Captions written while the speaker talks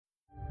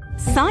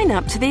Sign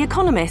up to The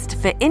Economist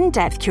for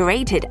in-depth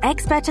curated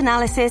expert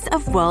analysis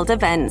of world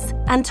events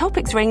and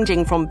topics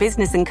ranging from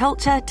business and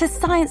culture to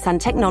science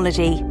and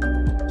technology.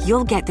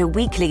 You'll get the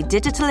weekly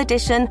digital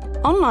edition,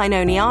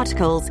 online-only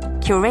articles,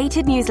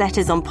 curated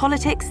newsletters on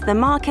politics, the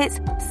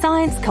markets,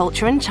 science,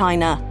 culture and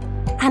China,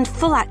 and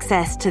full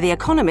access to The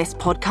Economist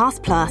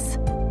Podcast Plus.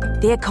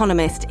 The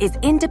Economist is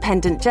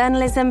independent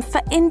journalism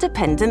for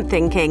independent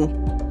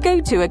thinking.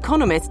 Go to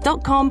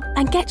economist.com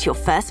and get your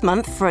first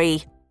month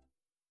free.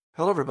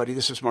 Hello, everybody.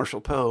 This is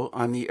Marshall Poe.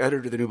 I'm the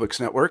editor of the New Books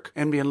Network.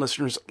 NBN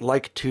listeners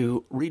like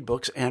to read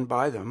books and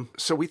buy them.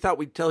 So we thought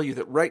we'd tell you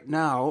that right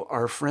now,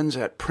 our friends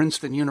at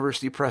Princeton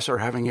University Press are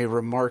having a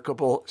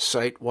remarkable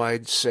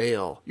site-wide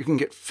sale. You can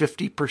get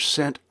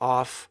 50%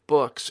 off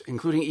books,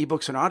 including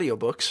ebooks and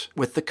audiobooks,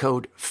 with the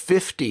code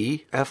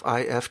 50,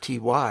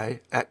 F-I-F-T-Y,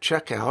 at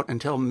checkout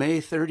until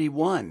May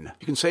 31.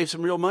 You can save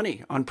some real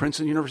money on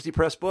Princeton University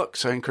Press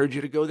books. I encourage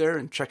you to go there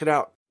and check it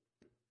out.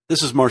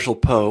 This is Marshall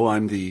Poe.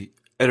 I'm the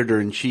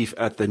editor-in-chief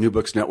at the New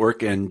Books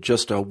Network, and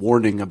just a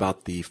warning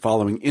about the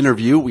following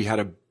interview. We had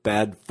a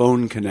bad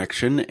phone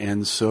connection,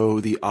 and so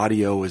the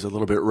audio is a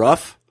little bit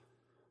rough.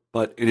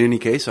 But in any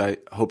case, I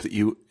hope that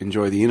you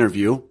enjoy the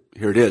interview.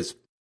 Here it is.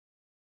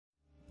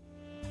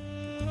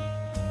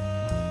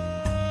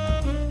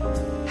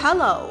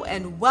 Hello,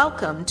 and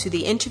welcome to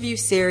the interview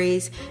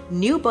series,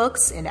 New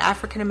Books in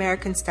African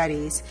American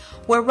Studies,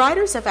 where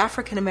writers of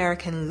African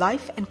American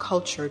life and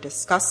culture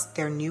discuss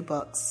their new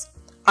books.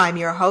 I'm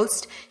your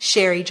host,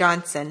 Sherry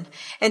Johnson,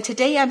 and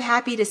today I'm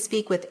happy to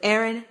speak with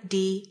Aaron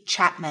D.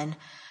 Chapman,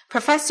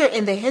 professor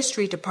in the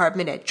History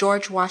Department at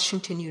George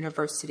Washington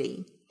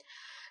University.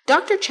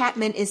 Dr.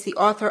 Chapman is the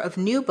author of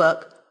new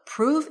book,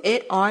 Prove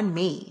It On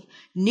Me,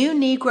 New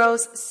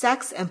Negroes,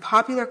 Sex and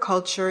Popular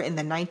Culture in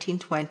the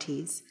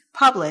 1920s,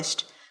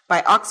 published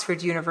by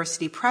Oxford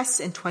University Press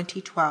in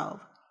 2012.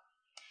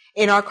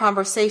 In our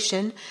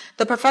conversation,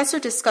 the professor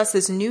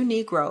discusses new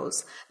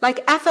Negroes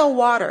like Ethel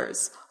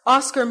Waters,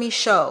 Oscar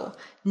Michaud,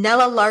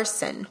 Nella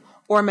Larson,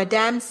 or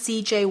Madame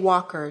C.J.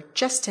 Walker,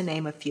 just to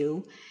name a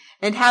few,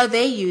 and how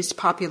they used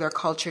popular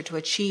culture to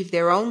achieve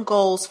their own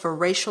goals for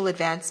racial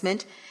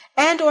advancement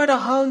and or to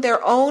hone their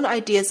own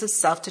ideas of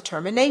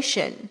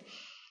self-determination.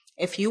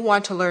 If you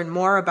want to learn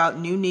more about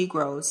new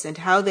Negroes and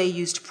how they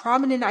used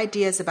prominent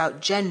ideas about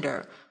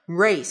gender,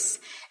 race,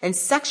 and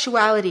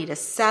sexuality to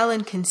sell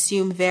and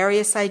consume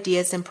various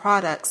ideas and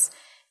products,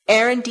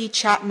 Aaron D.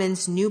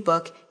 Chapman's new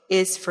book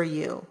is for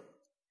you.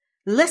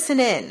 Listen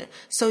in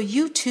so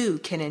you too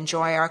can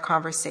enjoy our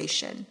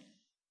conversation.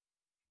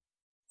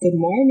 Good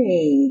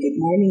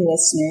morning,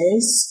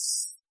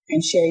 listeners. I'm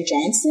Sherry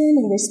Johnson,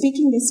 and we're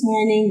speaking this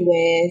morning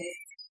with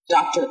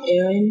Dr.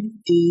 Aaron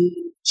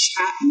D.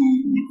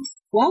 Chapman.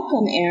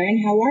 Welcome,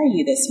 Aaron. How are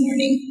you this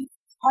morning?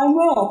 I'm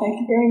well, thank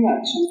you very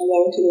much, and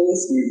hello to the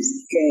listeners.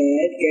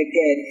 Good.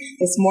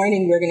 This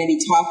morning we're going to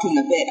be talking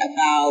a bit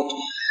about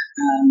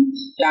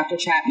Dr.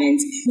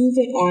 Chapman's Prove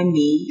It On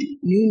Me,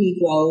 New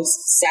Negroes,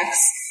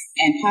 Sex,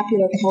 and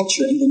Popular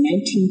Culture in the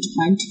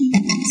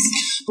 1920s.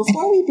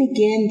 Before we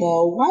begin,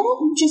 though, why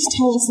don't you just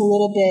tell us a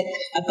little bit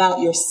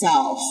about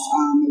yourself,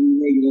 and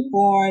where you were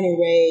born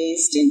and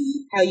raised, and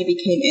how you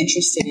became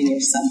interested in your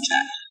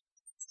subject?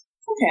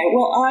 Okay,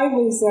 well, I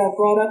was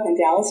brought up in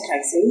Dallas,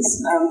 Texas.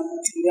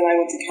 Then I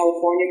went to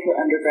California for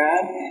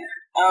undergrad,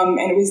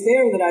 and it was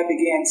there that I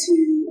began to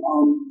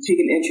take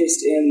an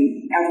interest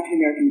in African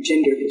American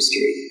gender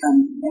history.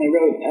 And I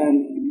wrote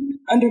an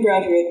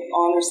undergraduate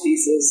honors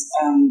thesis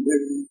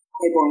with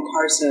Claiborne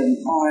Carson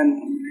on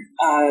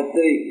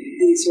the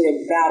sort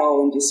of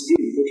battle and dispute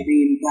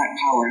between Black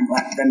power and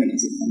Black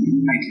feminism in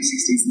the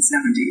 1960s and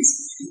 70s.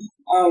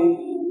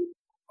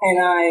 And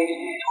I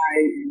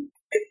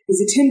was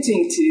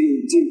attempting to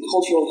do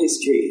cultural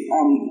history.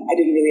 I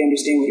didn't really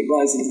understand what it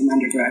was as an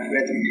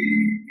undergraduate.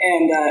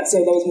 And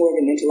so that was more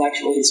of an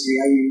intellectual history.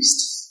 I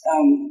used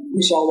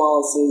Michelle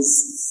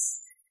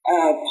Wallace's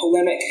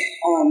polemic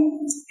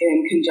in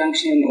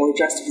conjunction or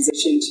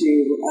juxtaposition to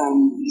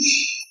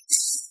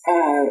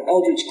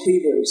Eldridge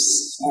Cleaver's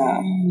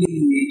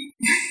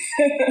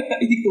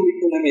equally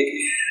polemic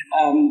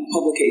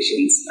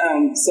publications.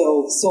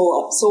 So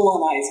Soul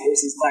on Ice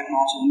versus Black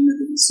Macho and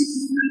Myth of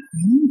Superwoman.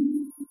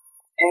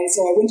 And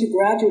so I went to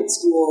graduate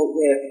school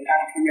with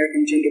African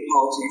American gender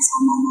politics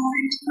on my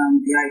mind,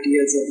 the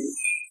ideas of,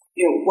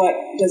 what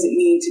does it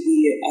mean to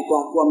be a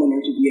Black woman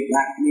or to be a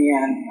Black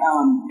man,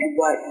 and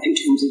what, in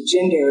terms of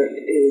gender,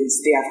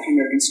 is the African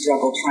American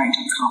struggle trying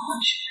to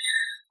accomplish.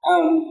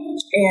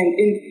 And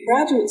in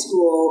graduate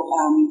school,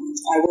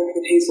 I worked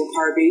with Hazel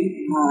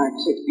Harvey. I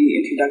took the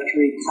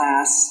introductory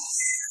class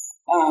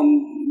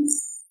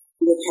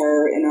with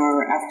her in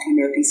our African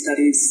American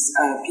Studies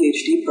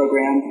PhD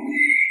program,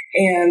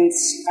 and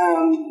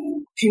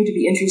came to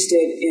be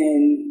interested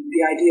in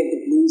the idea of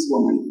the blues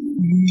woman.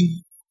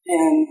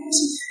 And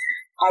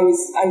I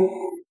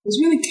was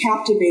really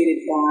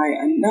captivated by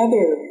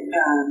another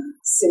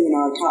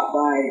seminar taught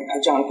by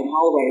Jonathan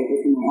Holloway,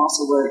 with whom I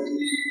also worked,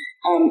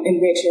 in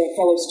which a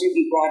fellow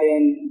student brought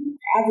in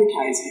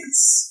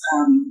advertisements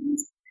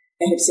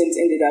that have since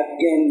ended up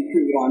in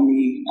Prove It On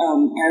Me.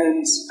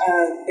 And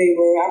they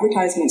were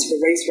advertisements for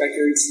race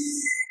records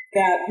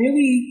that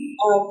really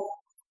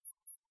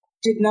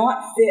did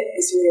not fit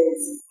the sort of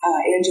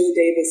Angela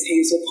Davis,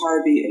 Hazel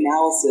Parby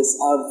analysis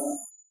of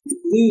the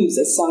blues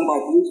as sung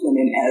by blues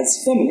women as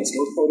feminist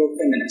or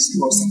photo-feminist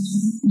or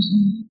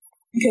something.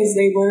 Because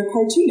they were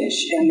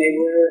cartoonish and they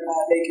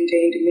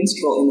contained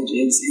minstrel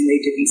images and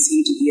they didn't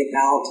seem to be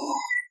about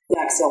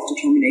Black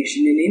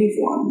self-determination in any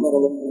form, let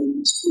alone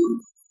feminist form.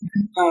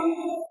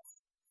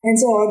 And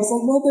so I was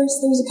like, well,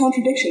 there's a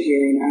contradiction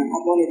here, and I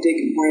want to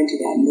dig more into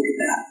that and look at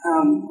that.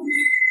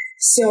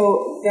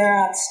 So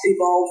that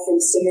evolved from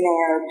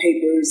seminar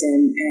papers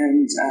and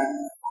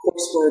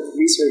coursework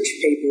research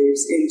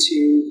papers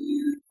into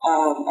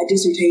a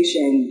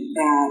dissertation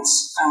that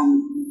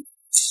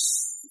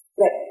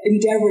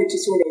endeavored to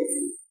sort of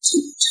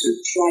to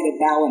try to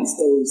balance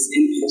those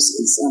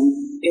impulses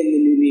in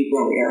the New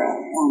Negro era.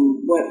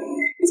 What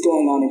is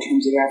going on in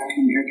terms of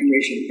African American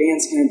racial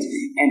advancement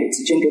and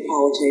its gender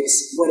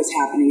politics? What is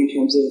happening in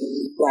terms of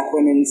Black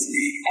women's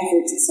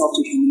efforts at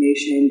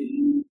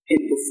self-determination in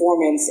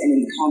performance and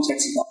in the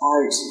context of the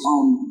art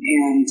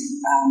and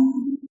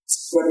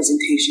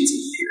representations of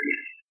the period.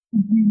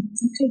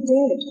 Okay,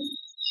 good.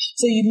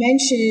 So you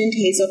mentioned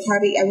Hazel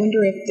Parby. I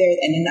wonder if there,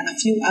 and a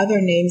few other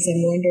names,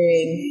 I'm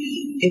wondering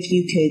if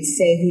you could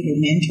say who your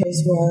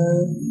mentors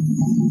were.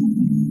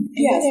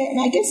 Yes.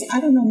 I guess,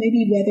 I don't know,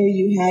 maybe whether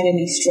you had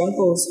any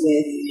struggles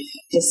with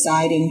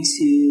deciding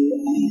to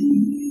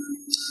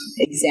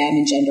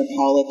examine gender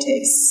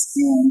politics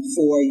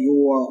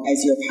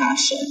as your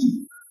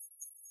passion.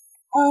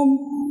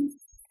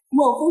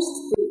 Well, first,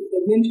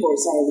 the mentor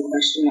side of the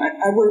question.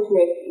 I worked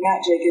with Matt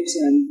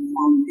Jacobson,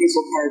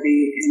 Hazel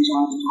Parby, and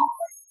Jonathan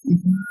Hopper.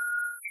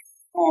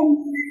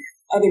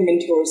 Other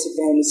mentors have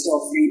been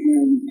Estelle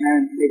Friedman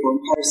and Claiborne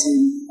Parson.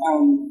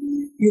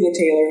 Eula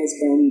Taylor has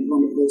been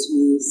one of those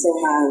me. So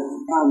have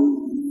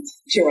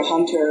Shara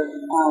Hunter,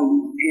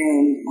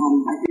 and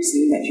I've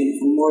recently met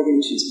Jennifer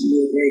Morgan. She's been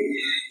really great.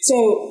 So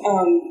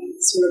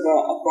sort of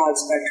a broad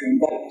spectrum,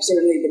 but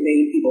certainly the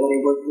main people that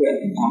I worked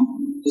with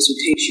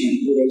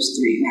dissertation were those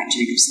three, Matt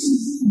Jacobson.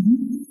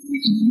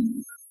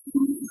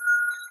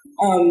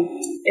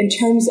 In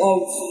terms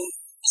of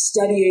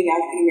studying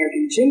African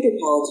American gender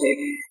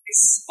politics,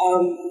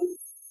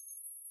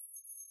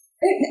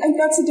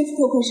 that's a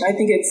difficult question. I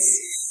think it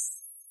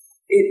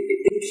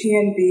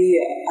can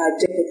be a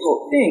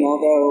difficult thing,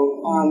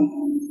 although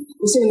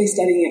we're certainly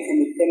studying it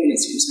from a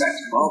feminist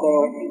perspective,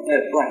 although I think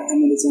that Black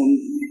feminism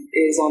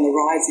is on the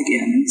rise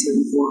again in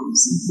certain forms.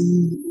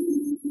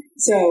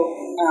 So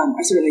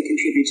I certainly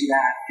contribute to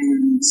that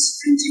and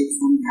take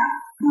from that.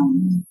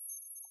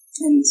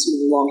 And sort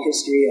of a long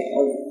history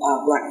of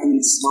Black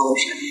feminist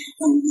scholarship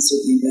has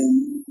certainly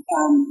been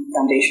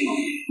foundational.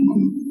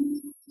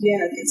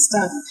 Yeah, good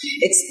stuff.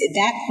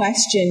 That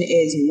question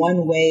is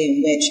one way in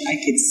which I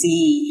could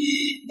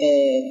see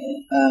the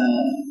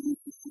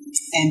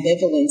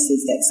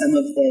ambivalences that some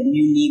of the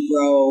New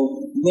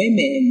Negro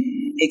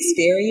women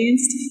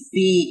experienced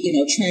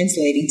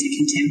translating to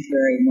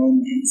contemporary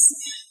moments.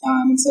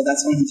 And so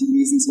that's one of the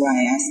reasons why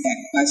I asked that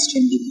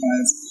question,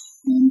 because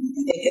I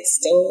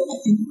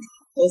think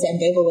those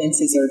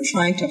ambivalences are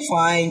trying to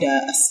find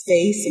a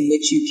space in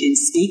which you can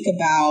speak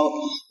about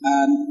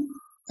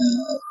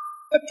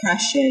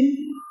oppression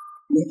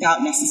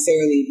without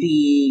necessarily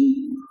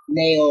being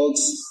nailed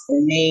or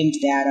named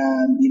that,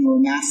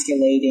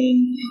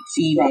 emasculating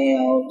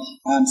female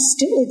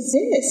still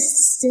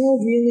exists.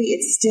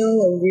 It's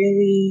still a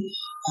really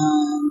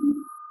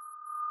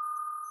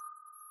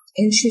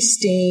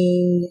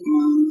interesting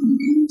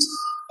and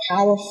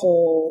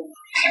powerful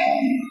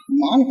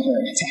moniker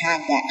to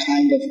have that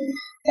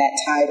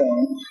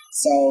title.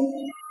 So,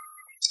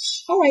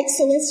 all right,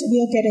 so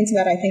we'll get into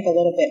that, I think, a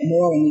little bit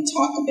more when we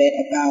talk a bit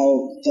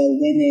about the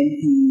women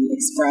who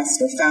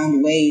expressed or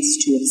found ways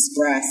to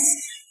express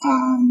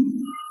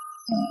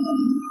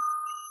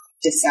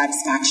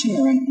dissatisfaction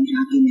or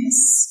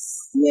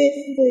unhappiness with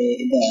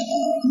the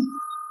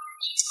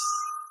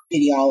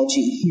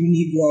ideology,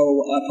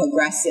 Negro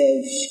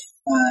progressive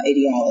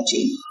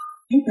ideology.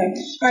 Okay.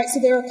 All right, so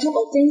there are a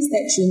couple of things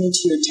that drew me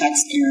to your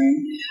text, Erin.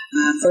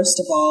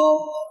 First of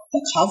all,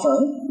 the cover,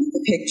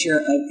 the picture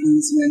of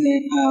these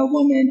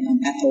woman,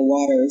 Ethel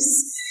Waters,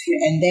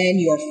 and then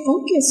your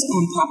focus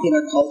on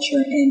popular culture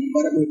and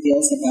what it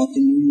reveals about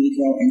the New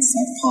Negro and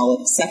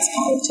sex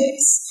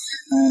politics.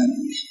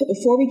 But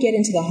before we get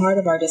into the heart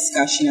of our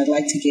discussion, I'd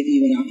like to give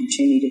you an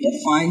opportunity to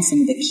define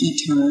some of the key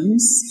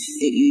terms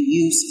that you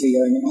use for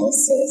your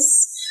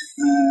analysis.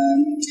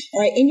 All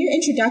right, in your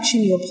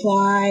introduction, you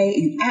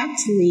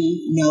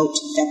aptly note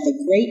that the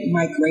Great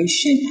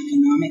Migration,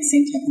 Economics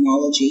and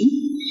Technology,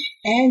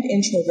 and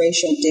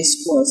interracial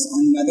discourse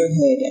on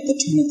motherhood at the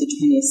turn of the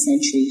 20th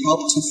century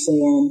helped to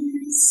form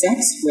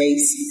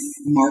sex-race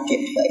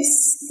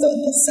marketplace,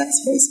 the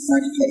sex-race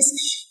marketplace.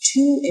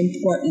 Two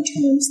important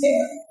terms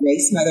there,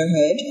 race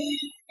motherhood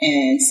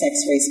and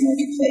sex-race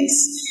marketplace.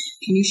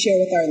 Can you share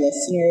with our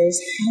listeners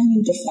how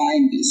you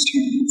define these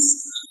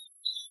terms?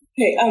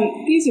 Okay,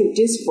 these are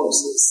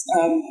discourses,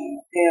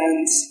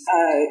 and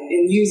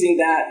in using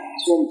that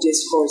term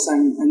discourse,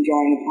 I'm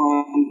drawing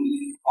upon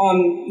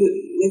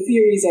the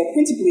theories of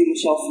principally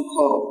Michel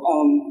Foucault,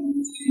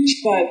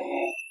 but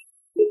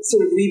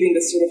sort of leaving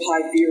the sort of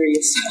high theory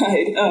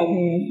aside.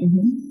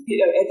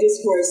 A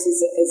discourse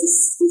is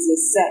a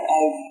set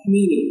of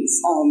meanings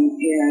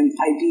and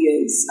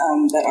ideas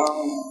that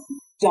are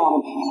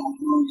dominant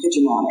or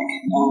hegemonic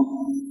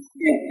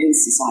in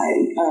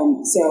society.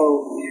 So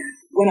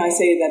when I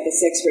say that the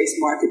sex-race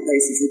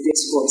marketplace is a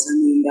discourse, I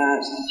mean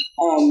that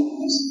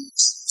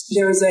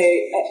there's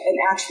an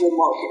actual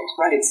market,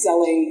 right?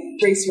 Selling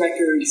race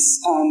records,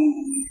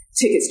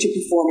 tickets to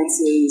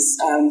performances,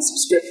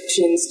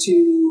 subscriptions to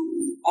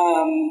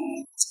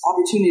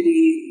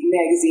Opportunity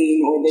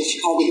Magazine or the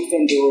Chicago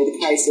Defender or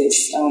the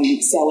Crisis,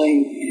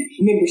 selling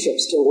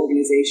memberships to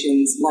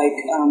organizations like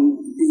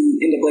the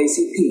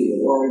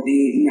NAACP or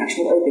the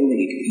National Urban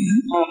League.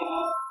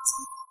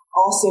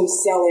 Also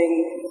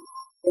selling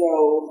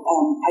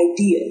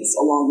ideas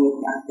along with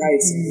that,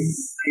 right? So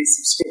a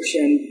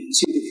subscription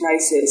to the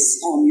Crisis,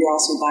 you're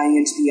also buying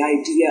into the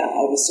idea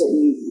of a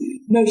certain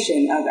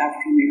notion of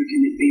African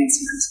American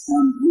advancement.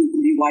 You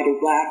can be white or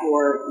black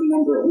or a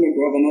member of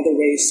another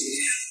race,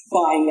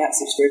 buying that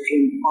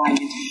subscription,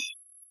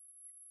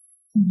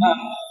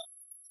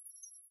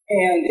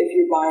 and if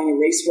you're buying a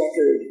race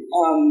record,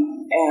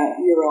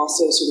 you're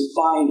also sort of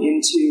buying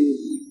into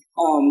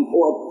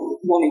or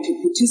wanting to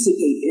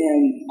participate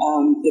in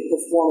the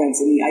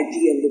performance and the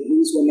idea of the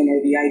blues women or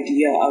the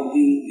idea of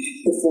the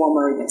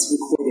performer that's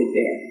recorded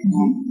there.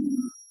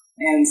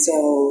 And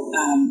so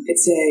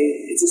it's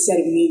a set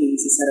of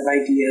meanings, a set of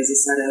ideas, a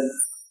set of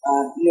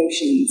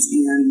notions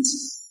and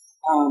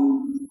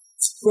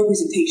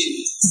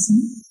representations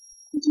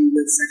to do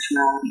with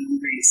sexuality and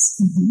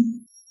race.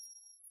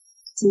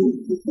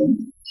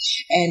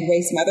 And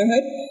race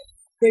motherhood?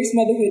 Race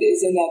motherhood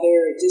is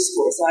another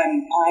discourse. I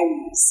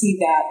see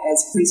that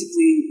as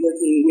principally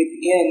working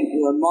within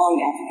or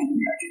among African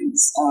Americans.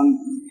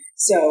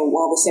 So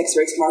while the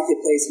sex-race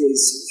marketplace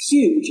was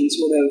huge and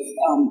sort of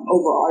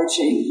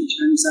overarching in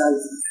terms of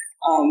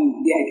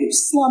the idea of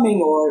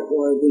slumming or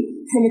the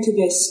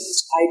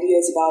primitivist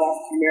ideas about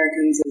African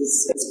Americans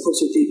as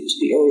closer to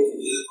the earth,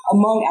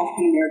 among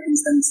African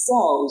Americans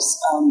themselves,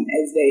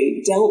 as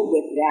they dealt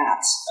with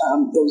that,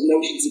 those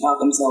notions about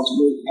themselves,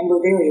 and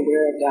were very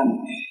aware of them,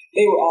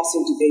 they were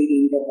also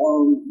debating their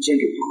own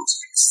gender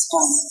politics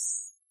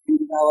and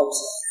developed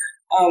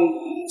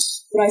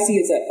what I see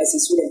as a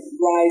sort of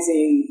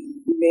rising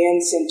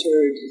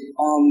man-centered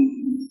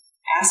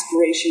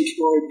aspiration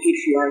toward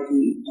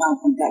patriarchy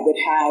that would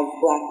have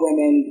Black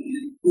women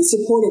be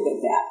supportive of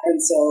that. And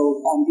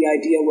so the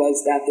idea was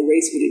that the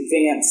race would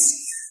advance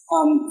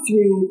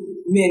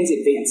through men's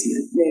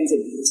advancement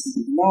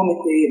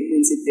economically, and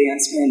men's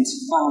advancement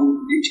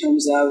in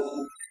terms of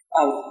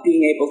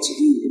being able to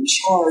be in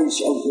charge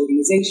of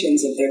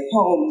organizations, of their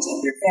homes,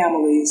 of their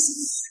families,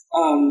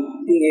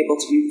 being able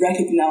to be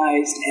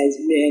recognized as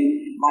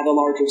men by the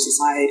larger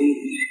society,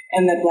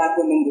 and that Black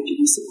women were to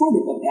be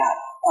supportive of that,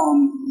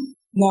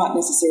 not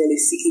necessarily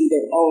seeking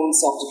their own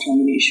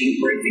self-determination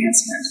or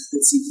advancement,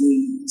 but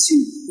seeking to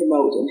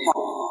promote and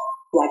help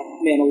Black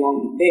men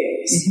along with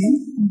theirs.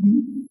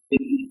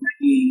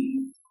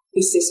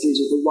 The sisters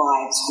or the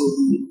wives or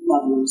the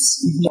mothers,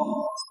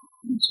 daughters.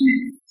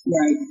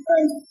 Right.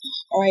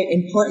 All right.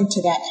 Important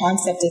to that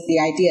concept is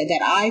the idea that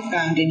I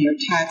found in your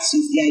text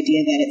is the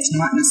idea that it's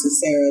not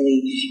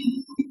necessarily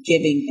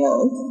giving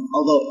birth,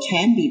 although it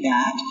can be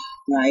that,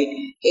 right?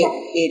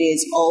 It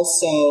is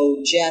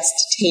also just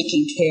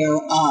taking care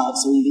of.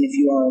 So even if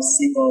you are a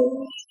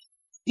single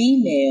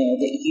female,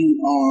 that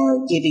you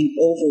are giving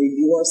over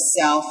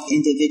yourself,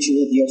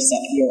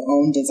 your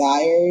own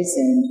desires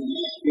and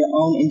your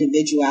own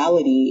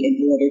individuality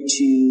in order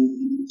to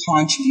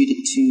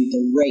contribute to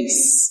the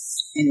race.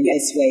 And in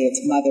this way, it's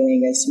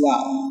mothering as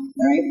well,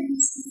 right?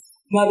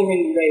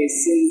 Mothering race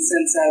in the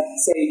sense of,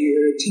 say,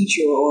 you're a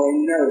teacher or a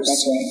nurse.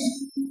 That's right.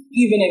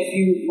 Even if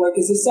you work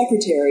as a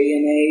secretary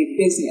in a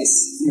business,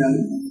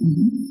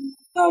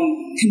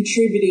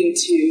 contributing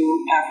to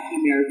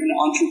African American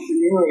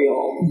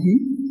entrepreneurial,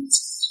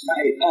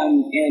 right?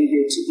 And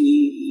you're to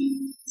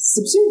be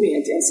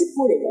subservient and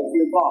supportive of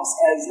your boss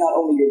as not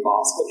only your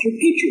boss, but your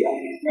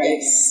patriarch,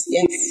 right?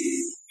 Yes.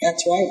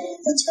 That's right.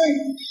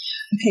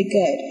 Okay,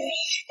 good.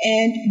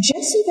 And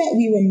just so that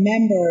we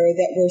remember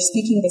that we're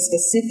speaking of a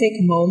specific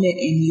moment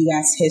in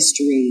U.S.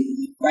 history,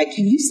 right?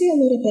 Can you say a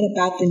little bit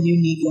about the New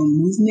Negro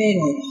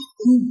movement, or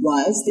who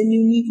was the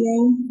New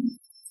Negro?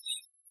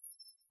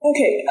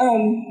 Okay,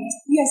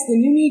 yes, the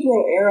New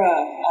Negro era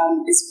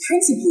is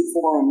principally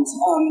formed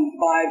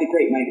by the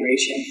Great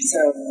Migration.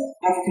 So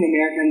African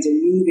Americans are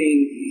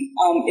moving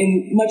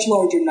in much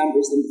larger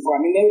numbers than before.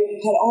 I mean, they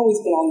had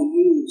always been on the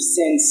move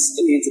since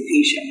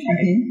emancipation,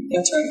 right?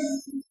 That's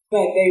right.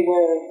 But they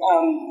were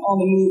on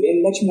the move in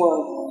much more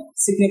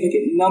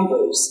significant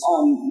numbers,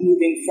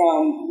 moving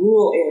from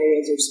rural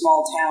areas or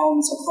small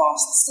towns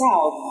across the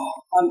South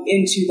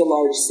into the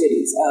large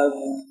cities of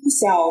the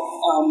South,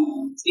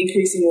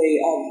 increasingly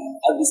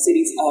of the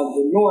cities of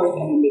the North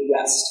and the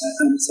Midwest.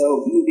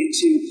 So moving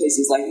to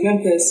places like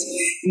Memphis,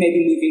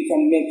 maybe moving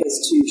from Memphis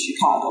to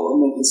Chicago or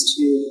Memphis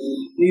to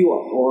New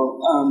York, or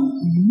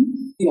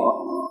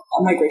a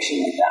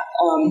migration like that.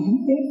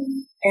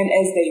 And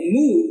as they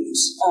moved,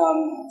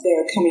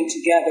 they're coming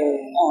together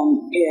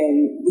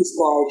in these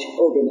large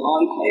urban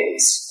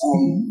enclaves.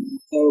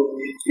 So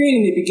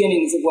creating the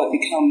beginnings of what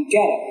become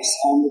ghettos.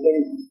 But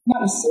they're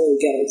not necessarily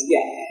ghettos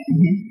yet,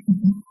 in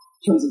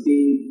terms of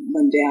being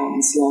run down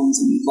in slums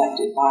and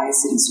neglected by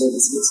city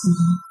services.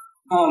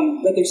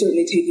 But they're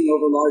certainly taking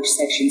over large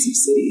sections of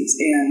cities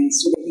and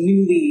sort of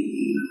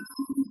newly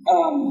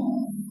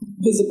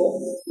visible.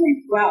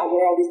 Like, wow,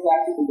 where are all these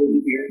Black people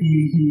living here?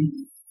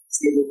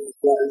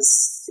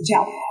 Was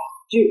Italian,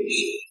 Jewish,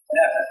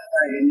 whatever,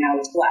 right? And now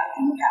it's Black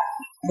and what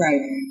happened.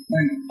 Right.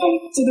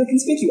 So they're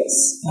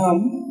conspicuous,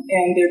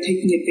 and they're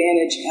taking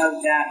advantage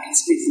of that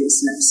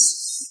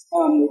conspicuousness.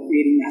 They're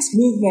creating mass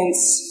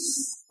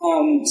movements,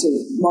 so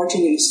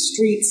marching in the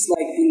streets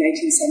like the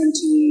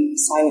 1917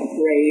 Silent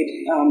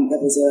Parade,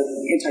 that was an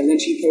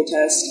anti-lynching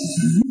protest.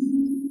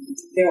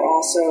 They're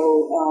also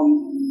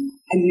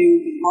a new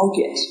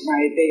market,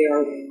 right? They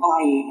are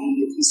buying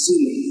and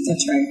consuming.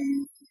 That's right.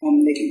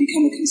 They can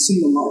become a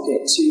consumer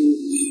market to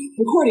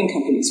recording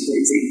companies, for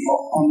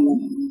example,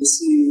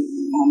 this new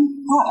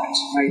product,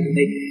 right, that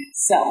they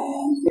sell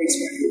race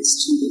records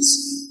to this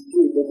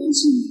group of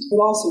consumers,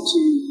 but also to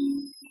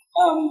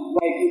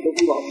white people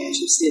who are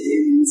interested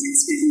in these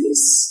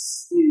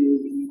conspicuous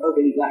new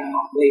urban Black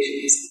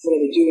populations. What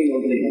are they doing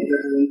over there? Where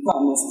are they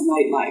from? What's the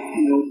nightlife?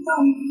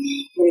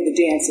 What are the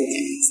dances?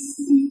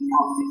 The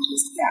outfit,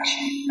 just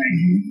fashion,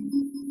 right?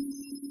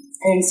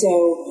 And so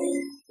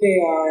they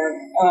are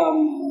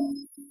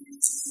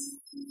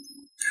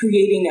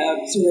creating a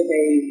sort of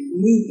a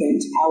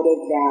movement out of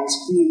that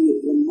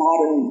new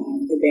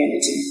modern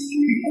urbanity,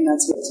 and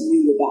that's what's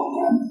new about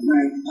them,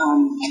 right?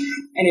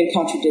 And in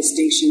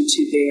contradistinction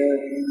to their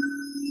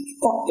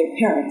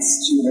parents'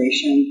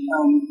 generation,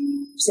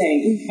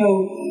 saying,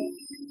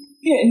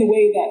 in the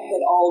way that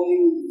all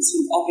new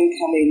sort of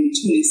up-and-coming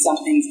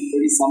 20-somethings and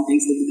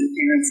 30-somethings look at their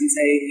parents and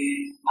say,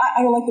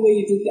 I don't like the way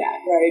you did that,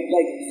 right?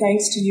 Like,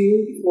 thanks to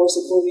you for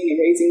supporting and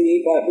raising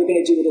me, but we're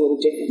going to do it a little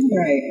differently.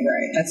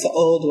 Right. That's the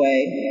old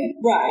way.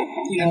 Right.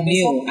 I'm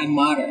new, I'm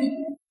modern.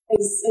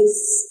 As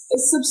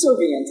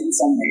subservient in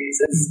some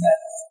ways, as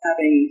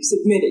having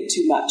submitted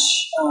too much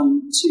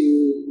to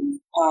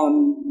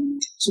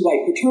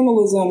white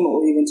paternalism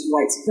or even to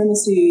white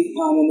supremacy,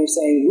 and they're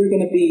saying we're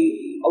going to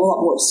be a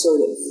lot more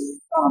assertive.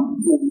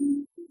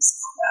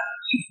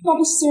 Not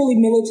necessarily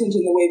militant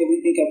in the way that we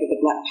think of with the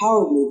Black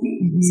Power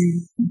movement,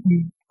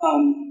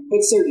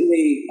 but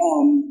certainly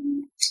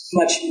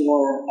much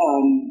more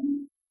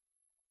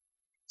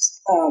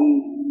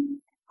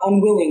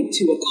unwilling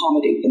to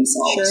accommodate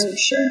themselves.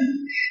 Sure.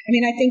 I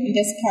mean, I think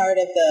this part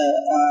of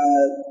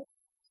the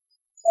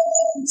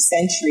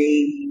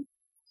century,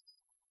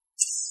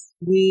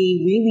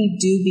 we really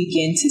do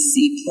begin to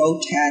see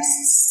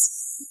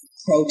protests,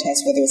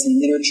 whether it's in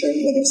literature,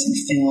 whether it's in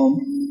film,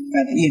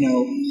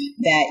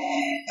 that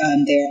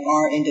there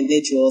are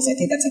individuals. I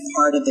think that's a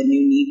part of the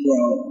New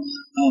Negro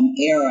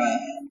era.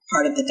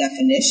 Part of the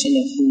definition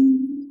of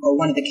who, or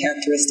one of the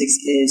characteristics,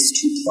 is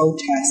to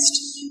protest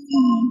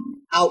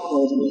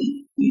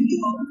outwardly.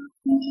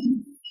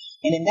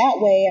 And in that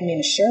way, I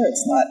mean, sure,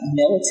 it's not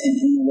militant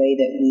in the way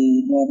that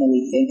we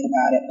normally think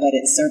about it, but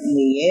it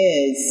certainly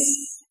is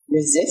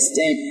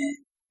resistant.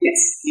 Yes.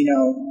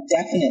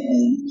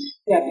 Definitely.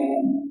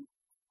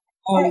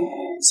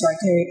 Sorry.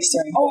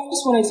 Oh, I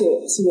just wanted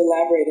to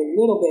elaborate a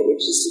little bit,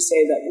 which is to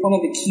say that one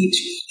of the key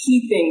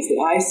things that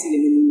I see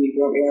in the New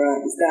Negro era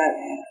is that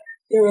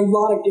there are a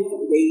lot of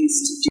different ways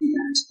to do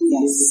that.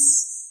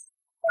 Yes.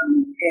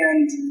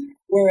 And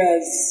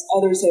whereas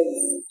others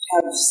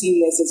have seen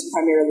this as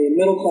primarily a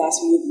middle-class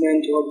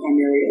movement or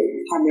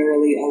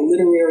primarily a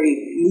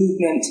literary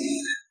movement,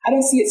 I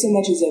don't see it so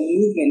much as a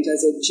movement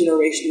as a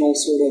generational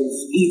sort of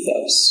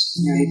ethos,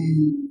 right?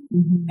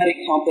 That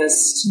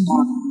encompassed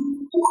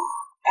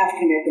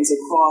African Americans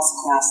across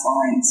class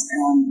lines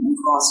and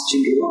across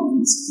gender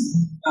lines.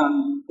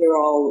 They're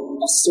all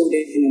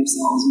asserting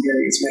themselves in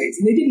various ways.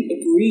 And they didn't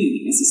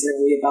agree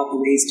necessarily about the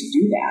ways to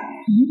do that.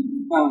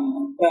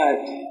 But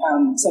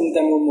some of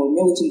them were more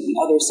militant than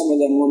others. Some of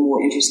them were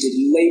more interested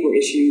in labor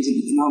issues and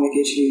economic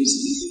issues.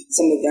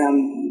 Some of them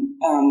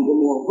were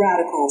more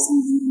radical,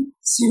 some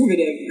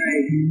conservative,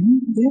 right?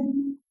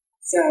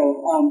 So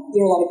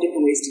there are a lot of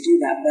different ways to do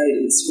that, but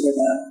it's sort of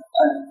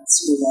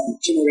a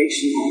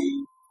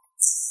generational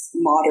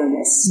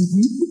modernist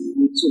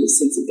sort of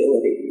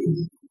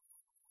sensibility.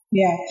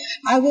 Yeah,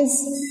 I was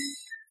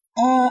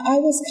kind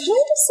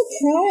of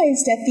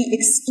surprised at the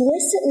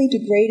explicitly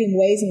degrading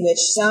ways in which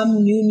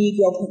some New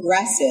Negro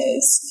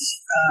progressives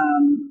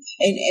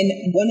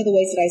And one of the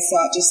ways that I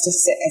saw, just to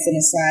sit as an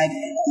aside,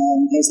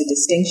 there's a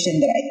distinction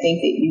that I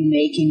think that you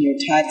make in your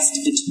text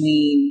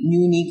between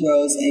new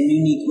Negroes and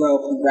new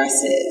Negro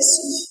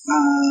progressives.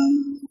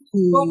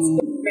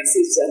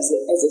 Progressives as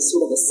a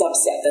sort of a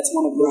subset. That's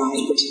one of the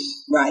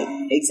right,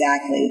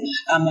 exactly.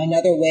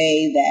 Another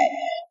way that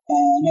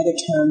another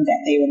term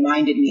that they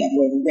reminded me of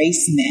were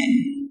race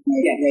men.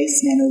 Right? Yeah.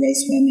 Race men or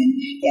race women.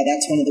 Yeah,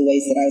 that's one of the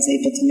ways that I was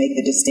able to make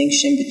the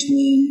distinction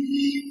between,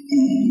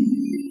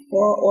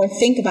 or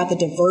think about the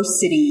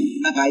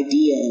diversity of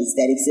ideas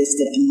that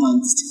existed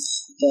amongst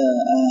the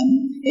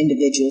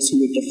individuals who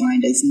were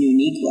defined as new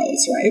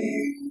Negroes, right?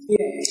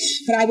 Yeah.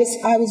 But I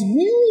was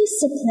really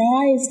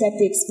surprised at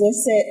the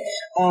explicit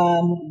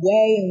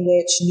way in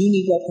which new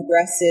Negro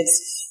progressives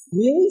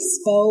really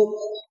spoke,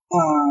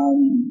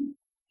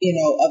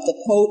 of the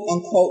quote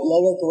unquote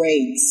lower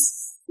grades.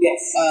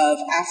 Yes. Of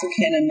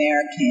African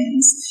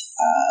Americans.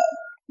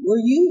 Were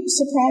you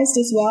surprised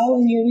as well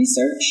in your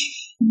research?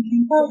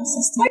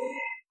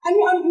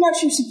 I'm not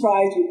sure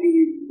surprised would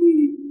be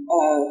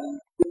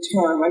the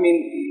term. I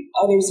mean,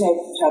 others have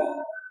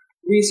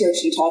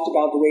researched and talked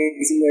about the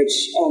ways in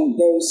which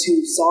those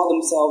who saw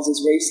themselves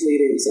as race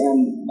leaders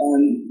and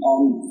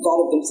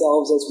thought of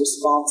themselves as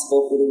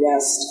responsible for the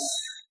rest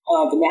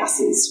of the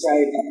masses,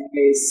 right,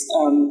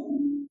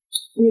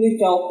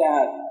 really felt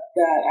that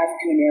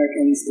African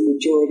Americans, the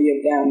majority of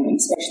them, and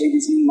especially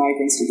these new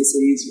migrants to the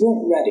cities,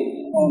 weren't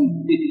ready.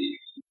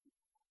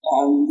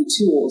 The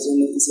tools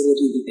and the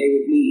facility that they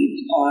would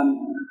need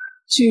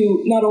to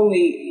not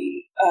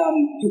only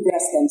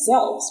progress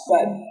themselves,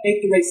 but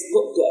make the race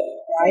look good,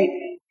 right,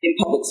 in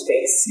public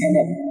space and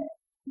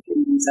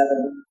in these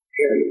other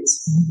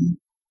areas.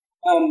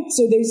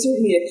 So there's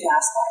certainly a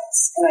class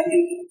bias, and I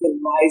think the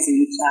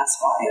rising class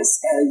bias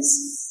as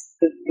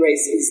the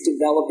race is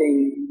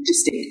developing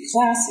distinct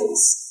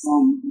classes.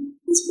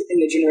 In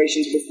the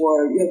generations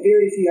before, you have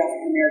very few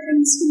African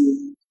Americans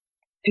who,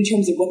 in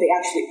terms of what they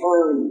actually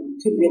earn,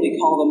 could really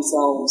call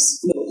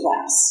themselves middle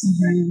class.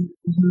 Right?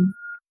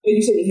 But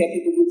you certainly have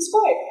people who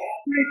aspire.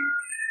 Right?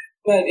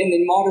 But in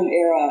the modern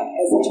era,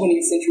 as the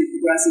 20th century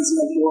progresses,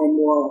 you have more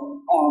and more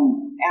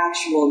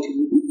actual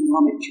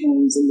economic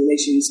terms in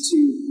relations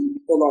to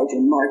the larger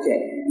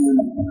market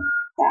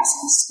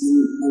classes.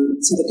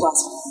 So the class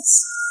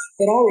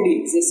that already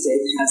existed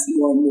has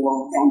more and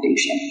more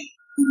foundation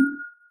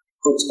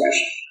for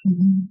expression.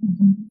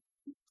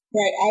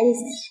 Right. I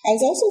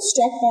was also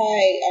struck by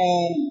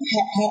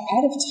how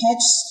out of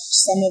touch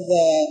some of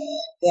the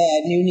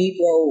new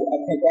Negro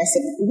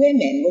progressive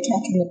women. We're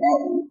talking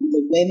about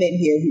the women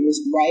here who was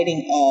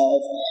writing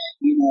of,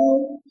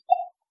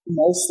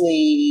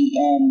 mostly,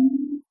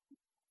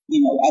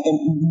 other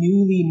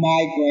newly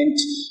migrant,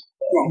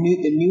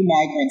 the new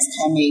migrants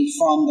coming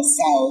from the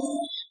South.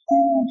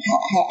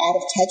 How out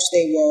of touch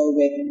they were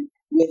with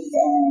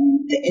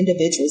the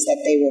individuals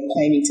that they were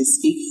claiming to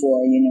speak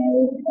for.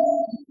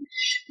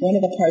 One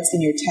of the parts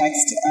in your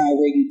text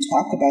where you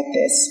talk about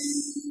this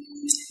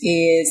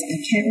is, I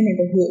can't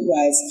remember who it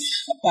was,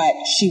 but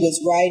she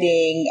was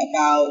writing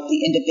about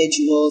the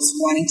individuals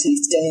wanting to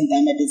instill in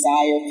them a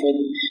desire for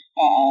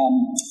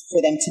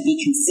them to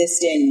be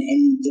consistent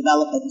and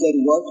develop a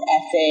good work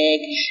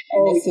ethic.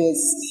 And this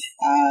was,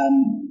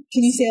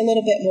 can you say a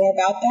little bit more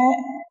about that?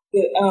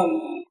 The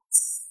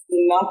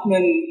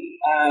Nachman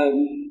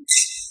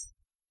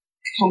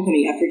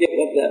company, I forget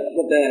what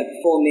the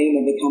full name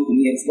of the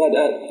company is, but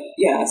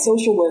a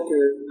social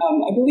worker.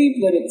 I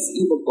believe that it's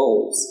Eva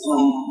Bowles,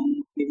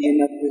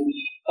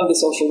 of the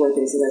social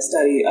workers that I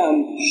study.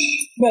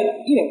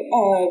 But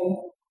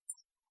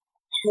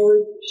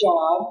her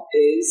job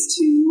is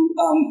to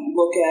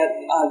look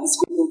at this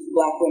group of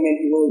Black women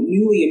who were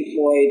newly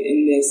employed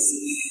in this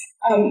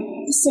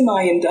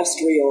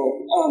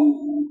semi-industrial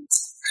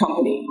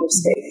company or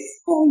space.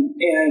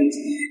 And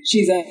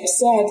she's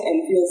upset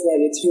and feels that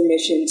it's her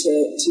mission to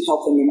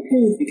help them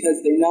improve because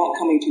they're not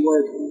coming to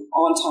work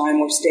on time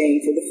or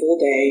staying for the full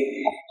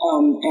day,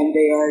 and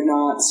they are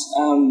not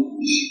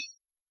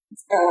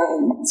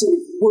sort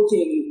of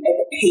working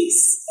at the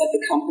pace that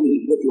the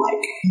company would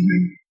like.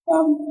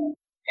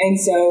 And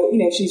so,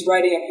 she's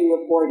writing up a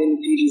report in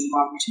Pages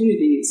of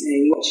Opportunity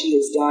saying what she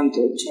has done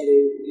to try to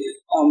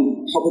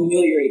help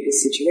ameliorate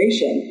this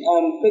situation.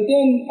 But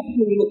then,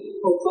 when you look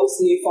more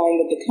closely, you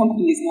find that the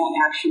company is not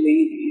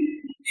actually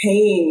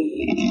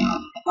paying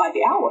by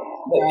the hour,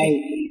 right,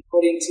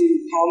 according to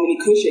how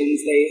many cushions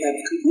they have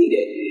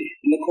completed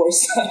in the course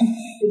of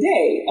the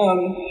day.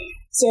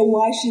 So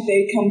why should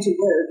they come to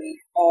work,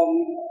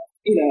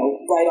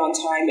 right on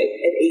time at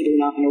 8 or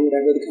 9 or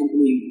whatever the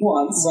company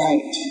wants, right,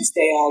 and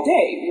stay all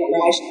day?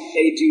 Why should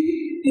they do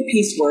the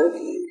piecework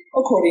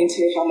according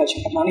to how much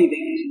money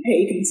they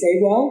make and say,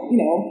 well,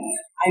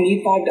 I need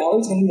 $5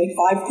 and make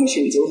 5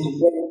 cushions or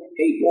whatever the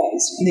rate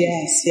was.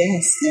 Yes.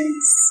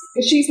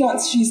 But she's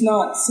not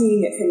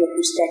seeing it from the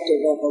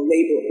perspective of a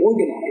labor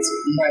organizer,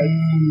 right?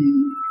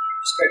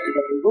 Perspective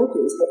of the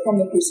workers, but from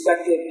the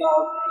perspective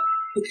of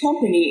the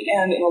company,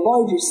 and in a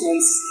larger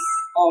sense,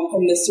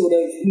 from this sort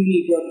of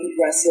Negro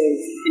progressive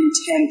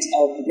intent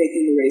of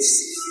making the race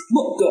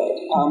look good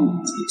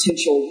to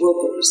potential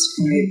workers,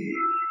 right?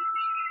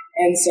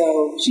 And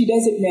so she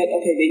does admit,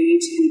 okay, they need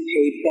to be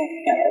paid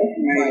better,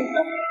 right?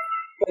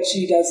 But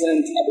she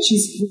doesn't,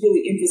 she's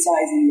really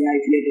emphasizing the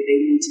idea that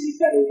they need to be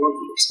better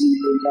workers,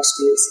 more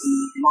industrious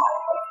and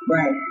reliable,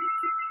 right?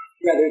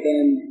 Rather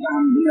than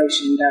the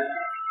notion that,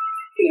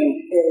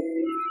 they're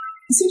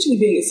essentially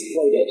being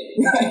exploited,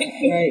 right?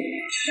 Right.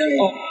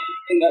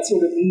 In that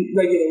sort of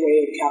regular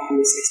way of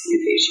capitalist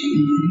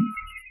exploitation,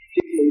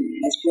 particularly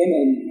as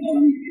women who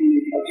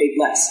are paid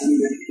less than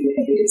what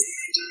it is.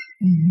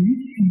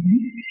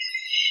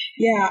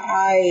 Yeah,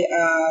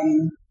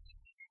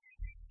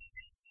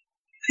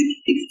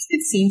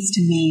 it seems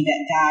to me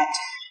that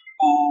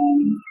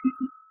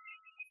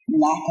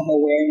lack of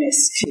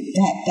awareness,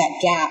 that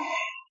gap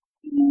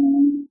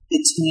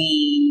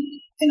between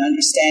an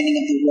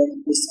understanding of the work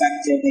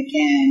perspective,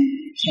 again,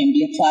 can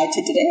be applied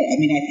to today. I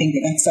mean, I think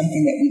that's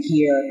something that we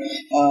hear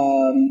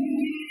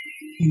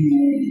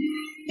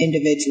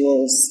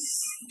individuals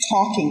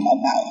talking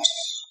about,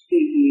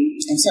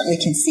 and certainly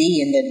can see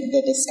in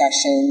the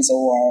discussions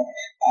or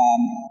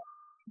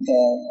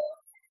the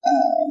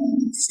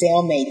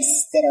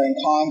stalemates that are in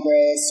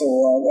Congress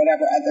or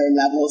whatever other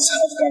levels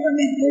of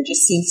government. There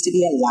just seems to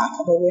be a lack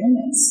of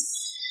awareness.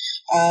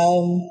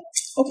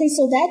 Okay,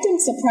 so that didn't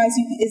surprise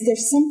you. Is there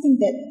something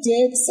that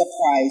did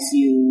surprise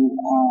you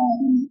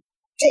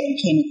that you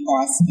came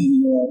across in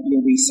your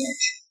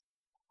research?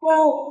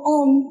 Well,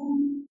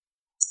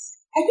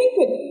 I think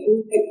what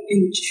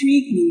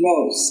intrigued me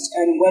most,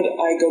 and what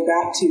I go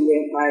back to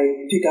if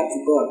I pick up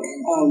the book,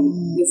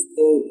 is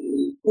the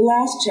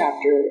last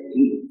chapter,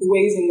 the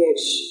ways in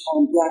which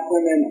Black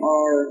women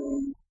are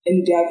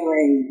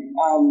endeavoring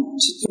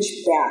to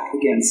push back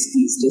against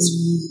these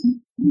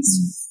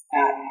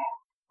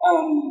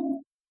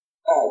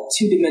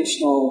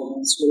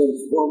two-dimensional sort of,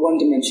 or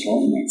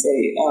one-dimensional, you might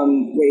say,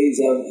 ways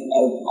of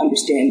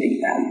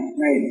understanding them,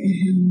 right?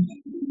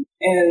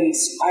 And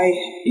I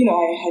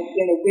had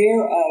been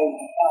aware of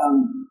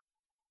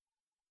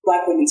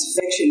Black women's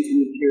fiction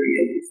from the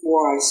period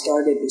before I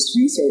started this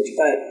research,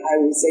 but I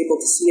was able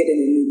to see it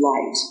in a new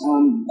light,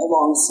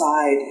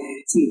 alongside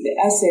some of the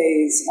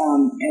essays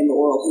and the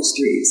oral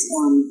histories.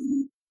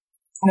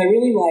 And I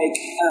really like,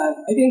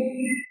 I think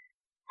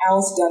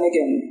Alice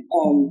Dunnigan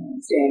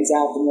stands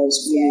out the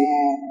most.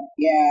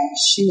 Yeah,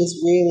 she was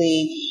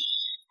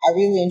I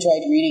really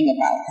enjoyed reading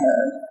about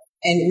her.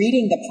 And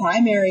reading the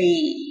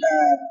primary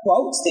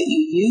quotes that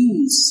you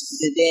use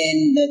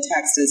within the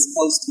text as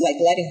opposed to,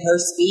 like, letting her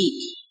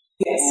speak,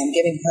 and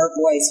giving her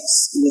voice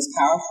was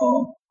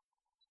powerful.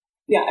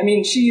 Yeah, I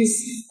mean, she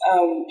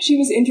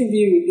was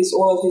interviewed. This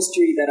oral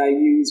history that I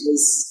use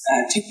was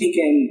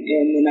taken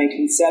in the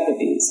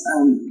 1970s,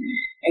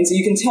 and so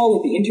you can tell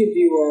that the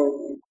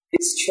interviewer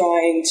is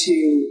trying to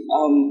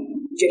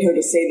get her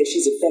to say that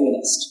she's a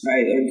feminist,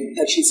 right, or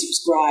that she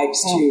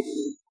subscribes to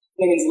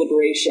women's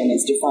liberation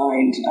as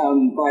defined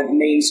by the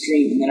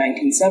mainstream in the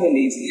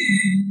 1970s.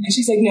 And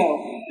she's like, no.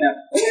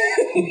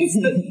 It's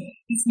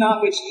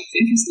not what she's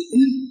interested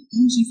in.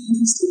 She's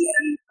interested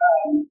in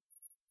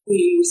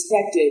being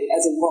respected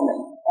as a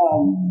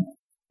woman.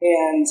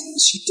 And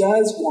she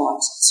does want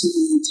to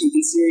be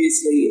taken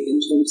seriously in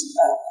terms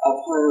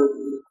of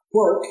her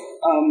work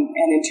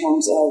and in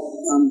terms of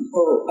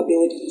her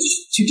ability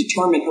to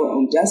determine her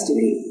own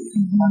destiny.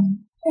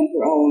 And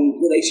her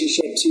own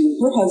relationship to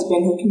her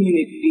husband, her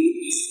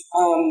community,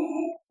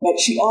 but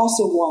she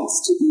also wants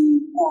to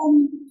be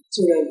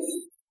sort of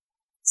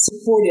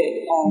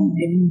supported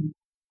and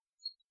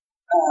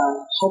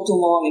helped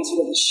along in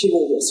sort of a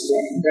chivalrous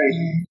way,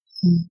 right?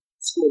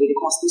 Supported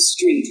across the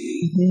street,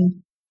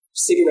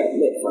 cigarette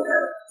lit for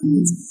her.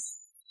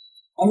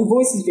 Her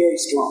voice is very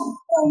strong.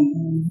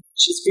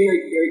 She's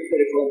very, very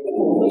critical of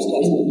her first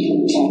husband.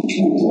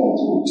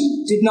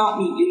 Did not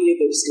meet any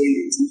of those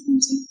standards in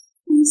terms of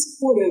being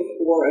supportive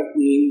or of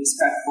being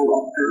respectful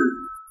of her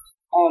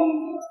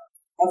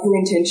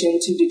intention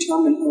to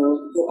determine her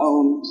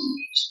own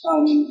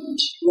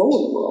role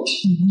in the world.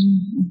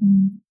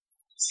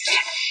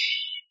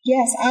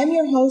 Yes, I'm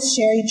your host,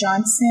 Sherry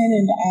Johnson,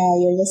 and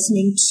you're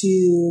listening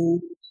to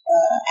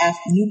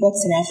New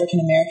Books in African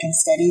American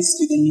Studies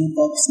through the New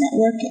Books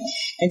Network.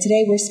 And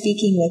today we're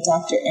speaking with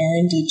Dr.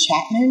 Erin D.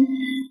 Chapman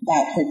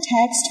about her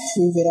text,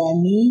 Prove It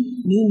On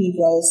Me, New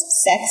Negroes,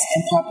 Sex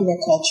and Popular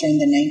Culture in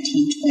the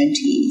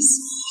 1920s.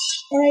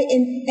 All right,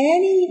 and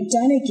Annie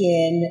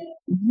Dunnigan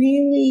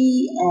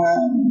really,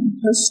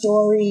 her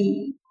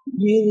story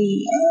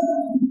really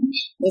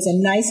was a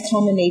nice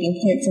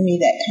culminating point for me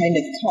that kind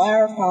of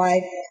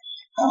clarified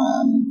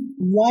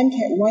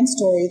one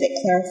story that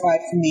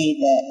clarified for me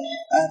that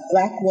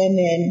Black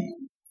women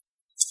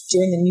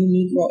during the New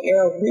Negro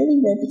era really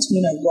were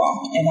between a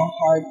rock and a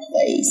hard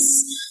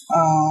place.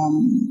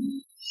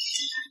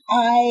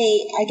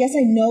 I guess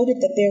I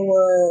noted that there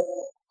were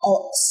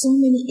so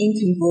many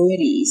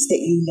incongruities that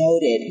you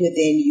noted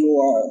within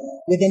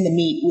the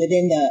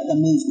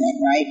movement,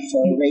 right,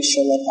 for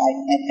racial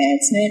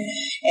advancement.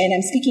 And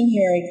I'm speaking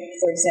here,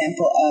 for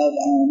example, of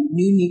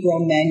New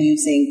Negro Men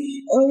using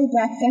early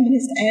Black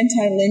feminist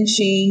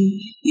anti-lynching,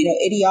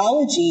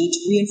 ideology to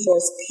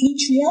reinforce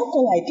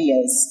patriarchal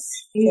ideas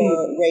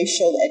for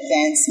racial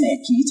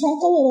advancement. Can you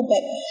talk a little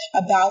bit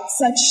about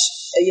such,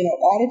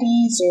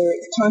 oddities or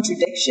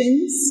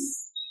contradictions?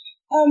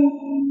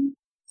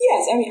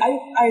 Yes, I mean,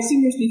 I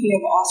assume you're speaking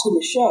of Oscar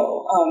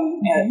Micheaux,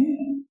 a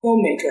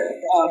filmmaker,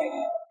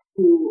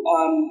 who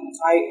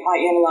I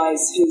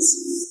analyzed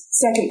his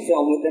second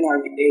film, Within Our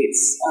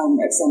Gates,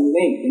 at some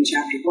length in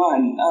chapter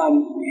 1.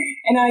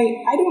 And I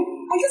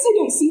guess I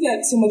don't see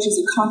that so much as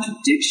a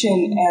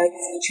contradiction as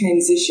a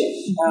transition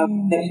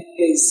that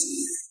is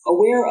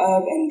aware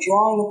of and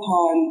drawing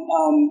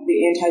upon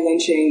the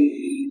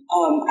anti-lynching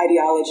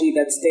ideology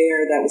that's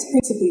there, that was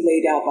principally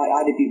laid out by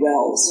Ida B.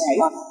 Wells,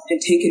 and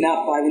taken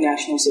up by the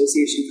National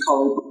Association of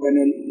Colored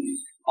Women.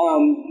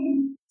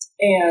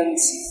 And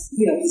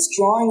he's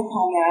drawing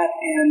upon that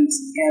and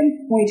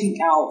pointing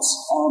out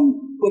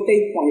what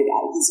they pointed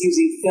out. He's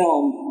using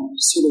film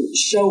to sort of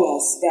show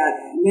us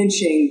that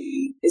lynching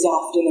is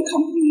often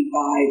accompanied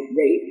by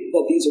rape,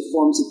 that these are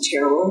forms of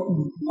terror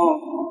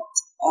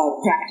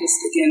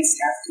practiced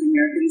against African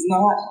Americans,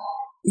 not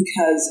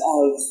because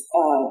of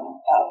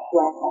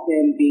Black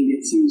men being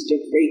accused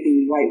of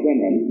raping white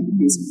women.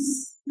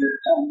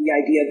 The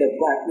idea that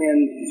Black men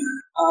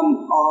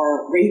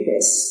are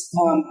rapists,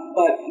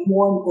 but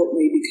more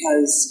importantly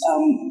because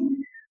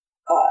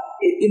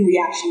in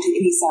reaction to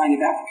any sign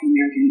of African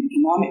American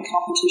economic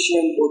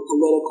competition or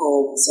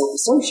political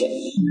self-assertion.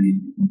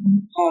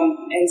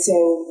 And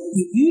so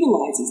he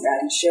utilizes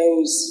that. He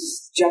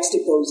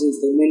juxtaposes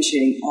the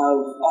lynching of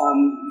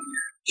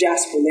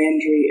Jasper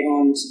Landry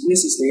and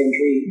Mrs.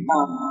 Landry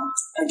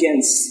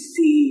against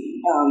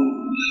the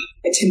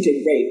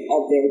attempted rape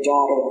of their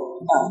daughter,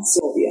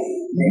 Sylvia.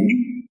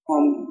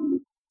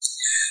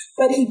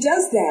 But he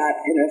does that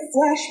in a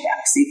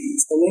flashback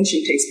sequence. The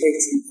lynching takes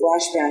place in a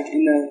flashback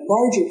in a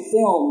larger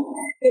film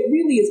that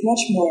really is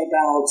much more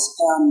about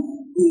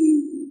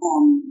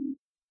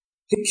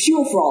the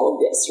cure for all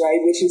of this,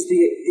 right? Which is the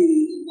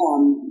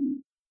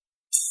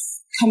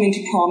coming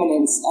to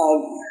prominence of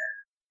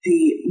the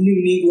new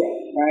Negro,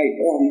 right?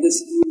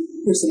 This new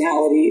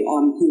personality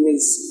who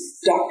is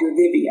Dr.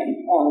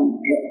 Vivian,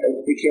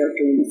 the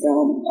character in the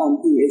film,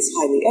 who is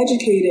highly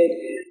educated,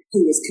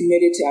 who is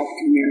committed to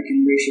African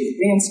American racial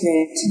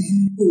advancement,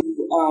 who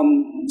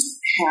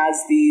has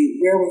the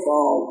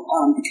wherewithal,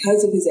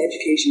 because of his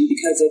education,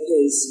 because of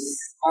his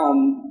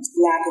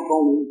lack of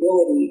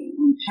vulnerability,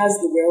 has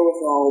the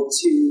wherewithal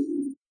to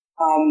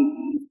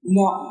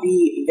not be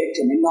a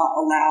victim and not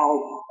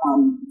allow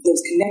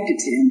those connected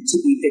to him to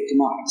be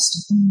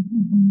victimized.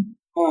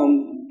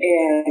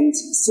 And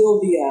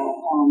Sylvia,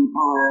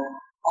 our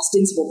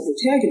ostensible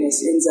protagonist,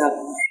 ends up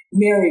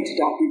married to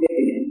Dr.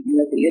 Vivian. And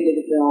at the end of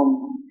the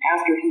film,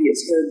 after he has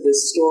heard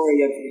this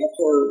story of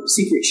her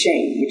secret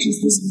shame, which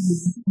is this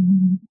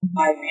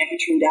man who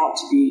turned out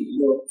to be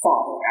her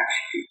father,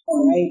 actually.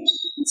 Right?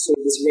 So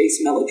this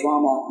race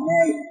melodrama.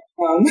 Right.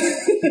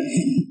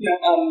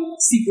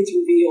 Secrets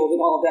revealed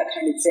and all of that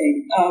kind of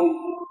thing.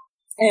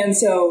 And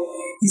so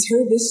he's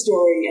heard this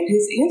story, and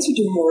his answer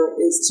to her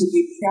is to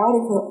be proud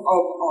of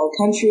our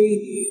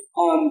country,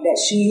 that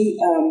she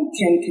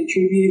can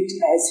contribute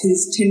as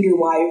his tender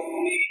wife,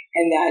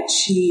 and that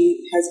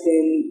she has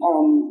been,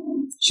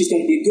 she's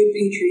going to be a good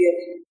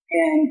patriot,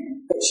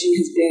 but she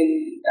has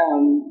been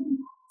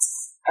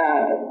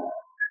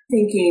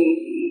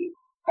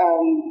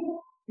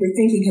her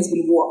thinking has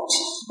been warped.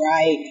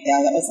 Right.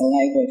 Yeah, that was the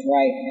language.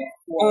 Right.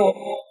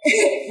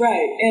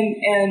 Right.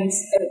 And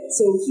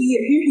so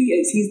here he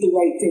is. He's the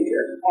right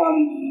thinker.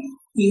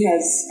 He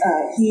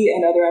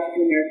and other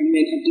African American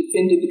men have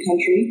defended the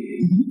country.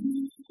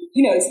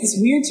 It's this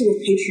weird sort of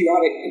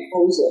patriotic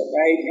proposal,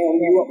 right?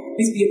 You will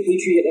always be a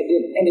patriot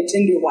and a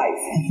tender wife.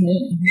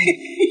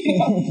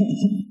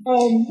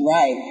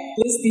 Right.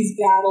 List these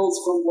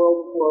battles from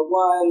World War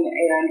I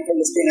and from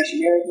the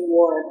Spanish-American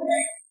War,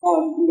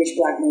 in which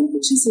Black men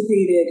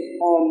participated.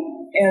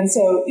 And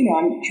so,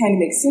 I'm trying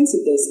to make sense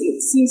of this. And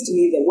it seems to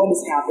me that what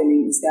is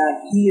happening is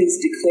that he is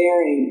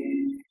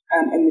declaring,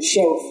 and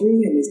Micheaux through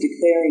him is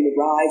declaring the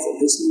rise of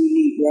this new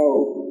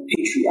Negro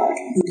patriarch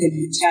who can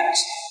protect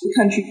the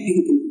country,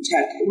 who can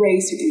protect the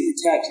race, who can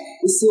protect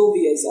the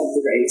Sylvias of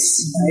the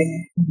race, right?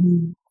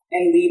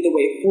 And lead the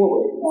way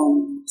forward.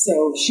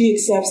 So she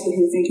accepts that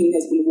her thinking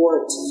has been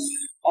warped.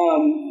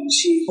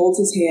 She holds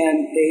his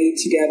hand. They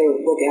together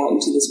look out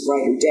into this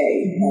brighter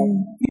day,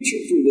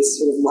 future through this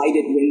sort of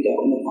lighted window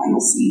in the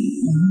final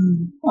scene.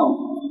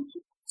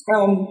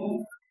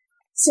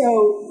 So,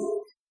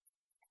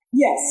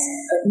 yes,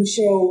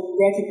 Micheaux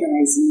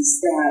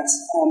recognizes that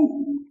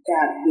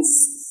this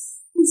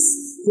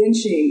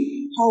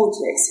lynching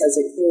politics has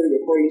occurred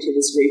according to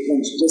this rape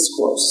lynch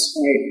discourse,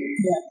 right?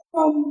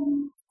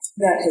 Yeah.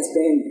 that has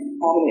been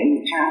prominent in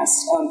the past.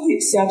 He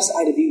accepts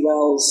Ida B.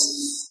 Wells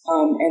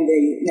and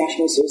the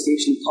National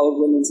Association of Colored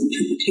Women's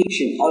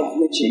interpretation of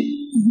lynching.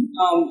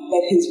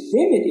 But his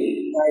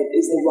remedy, right,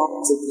 is the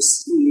rise of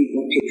this new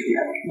Negro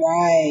patriarchy.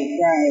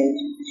 Right.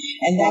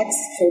 And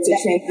so it's a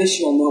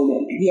transitional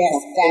moment. Yes,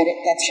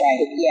 that's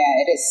right.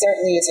 Yeah, it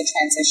certainly is a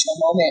transitional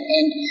moment.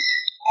 And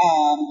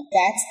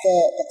that's the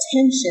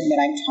tension that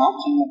I'm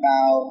talking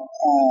about,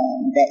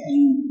 that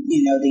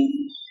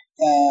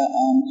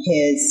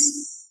his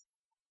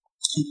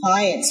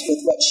compliance with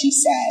what she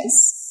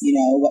says,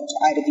 what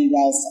Ida B.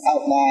 Wells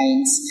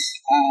outlines,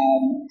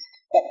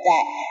 but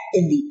that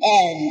in the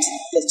end,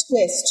 the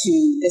twist to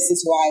this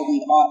is why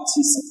we ought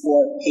to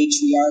support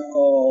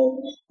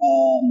patriarchal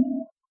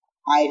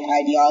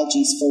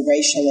ideologies for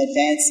racial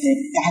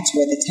advancement. That's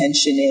where the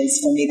tension is.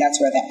 For me,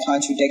 that's where that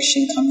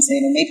contradiction comes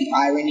in, or maybe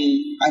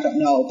irony. I don't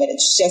know, but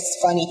it's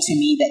just funny to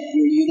me that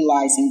you're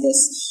utilizing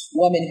this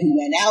woman who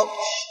went out.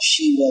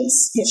 She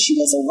was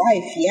a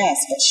wife,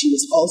 yes, but she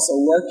was also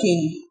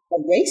working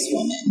a race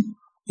woman.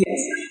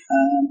 Yes.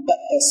 But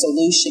the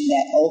solution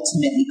that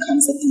ultimately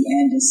comes at the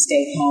end is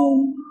stay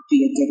home,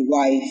 be a good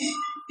wife,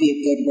 be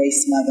a good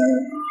race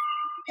mother,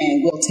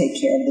 and we'll take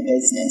care of the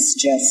business.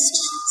 Just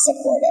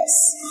support us.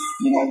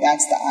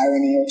 That's the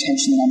irony or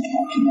tension that I'm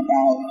talking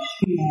about.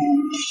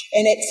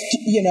 And it's,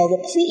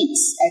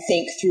 repeats, I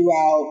think,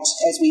 throughout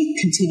as we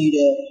continue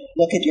to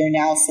look at your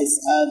analysis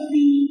of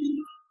the,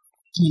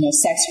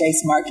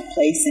 sex-race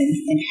marketplace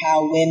and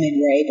how women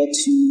were able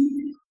to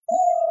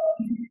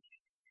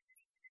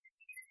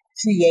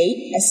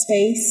create a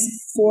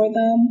space for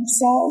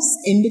themselves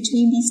in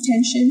between these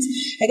tensions.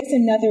 I guess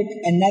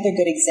another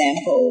good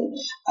example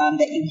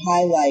that you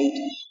highlight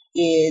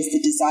is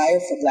the desire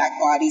for Black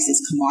bodies as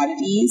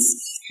commodities,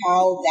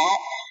 how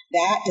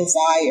that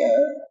desire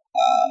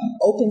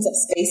opens up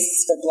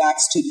spaces for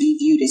Blacks to be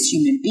viewed as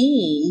human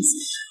beings,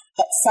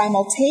 but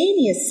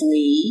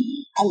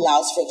simultaneously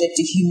allows for the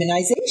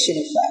dehumanization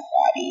of Black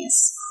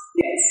bodies.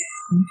 Yes,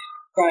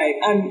 right.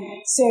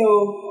 So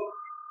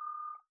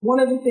one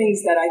of the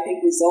things that I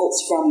think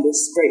results from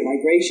this great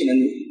migration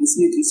and this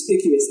new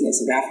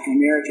conspicuousness of African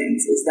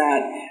Americans is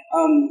that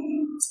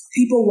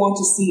people want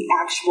to see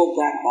actual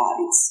Black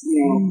bodies,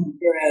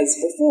 whereas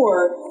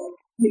before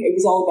it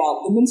was all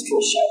about the minstrel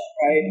show,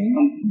 right?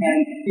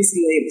 And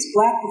recently it was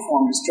Black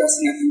performers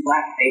dressing up in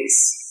blackface,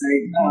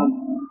 right?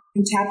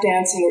 And tap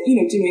dancing or,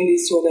 doing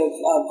these sort of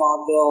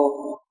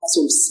vaudeville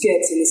sort of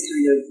skits and this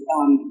kind of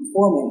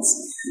performance.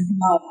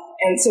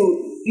 And so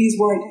these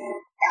weren't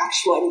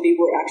they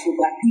were actual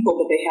Black people,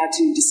 but they had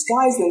to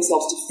disguise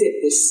themselves to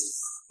fit this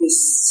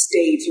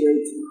stage sort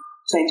of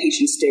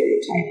plantation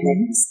stereotype,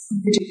 right?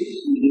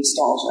 Particularly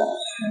nostalgia.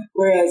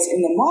 Whereas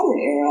in the modern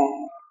era,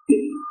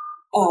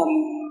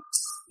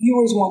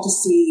 viewers want to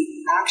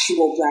see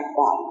actual Black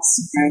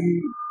bodies, right?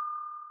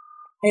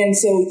 And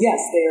so, yes,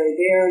 they're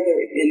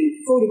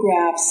in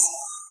photographs,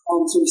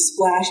 sort of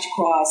splashed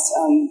across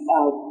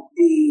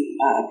the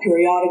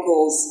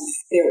periodicals.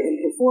 They're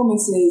in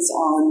performances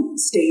on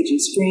stage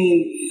and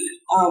screen,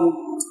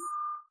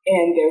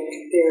 and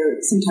they're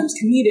sometimes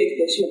comedic,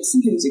 but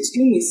sometimes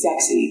extremely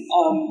sexy.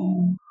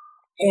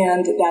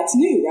 And that's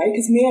new, right?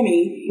 Because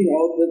Mammy,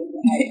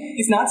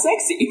 is not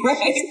sexy,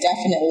 right? It's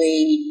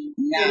definitely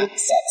not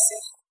sexy.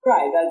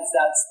 Right,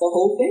 that's the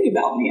whole thing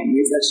about Mammy,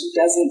 is that she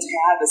doesn't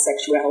have a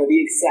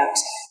sexuality except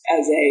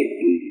as a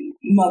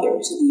mother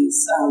to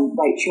these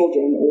white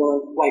children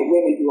or white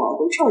women who are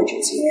her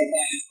charges, right?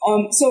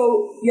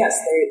 So yes,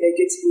 they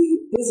get to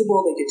be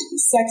visible, they get to be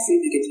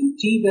sexy, they get to be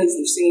divas,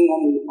 they're singing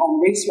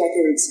on race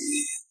records,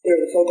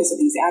 they're the focus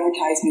of these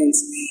advertisements,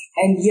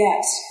 and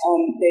yet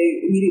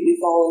they immediately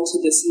fall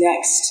into this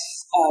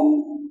next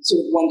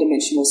sort of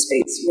one-dimensional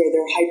space where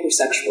they're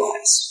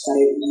hypersexualized,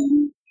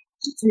 right?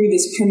 Through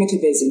this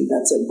primitivism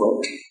that's at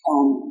work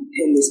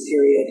in this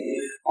period.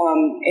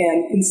 And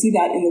you can see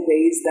that in the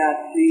ways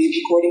that the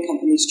recording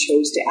companies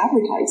chose to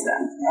advertise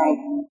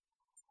them.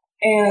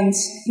 And,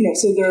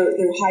 so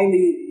they're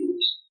highly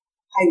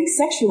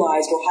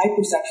sexualized or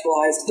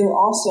hypersexualized. They're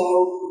also,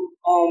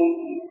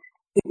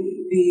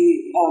 the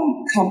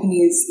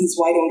companies, these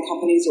white-owned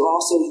companies, are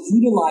also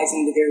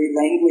utilizing the very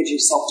language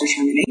of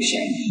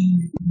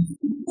self-determination.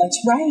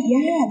 That's right,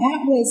 yeah,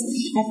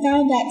 I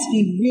found that to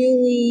be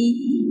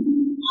really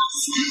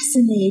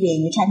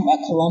fascinating. We're talking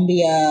about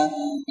Columbia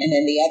and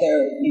then the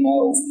other,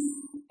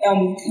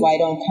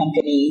 white-owned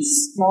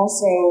companies. And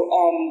also,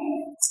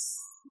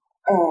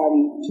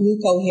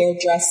 Peluco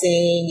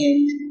hairdressing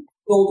and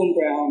Golden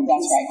Brown.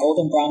 That's right,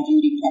 Golden Brown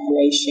Beauty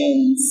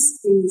Preparations.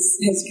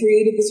 Has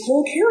created this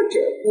whole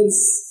character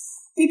that's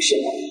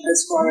fictional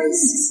as far as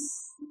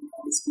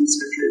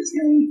researchers.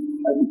 And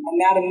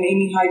Madam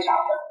Mamie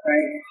Hightower,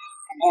 right?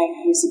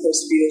 Who's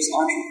supposed to be this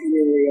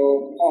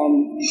entrepreneurial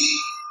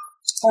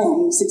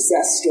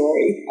success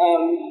story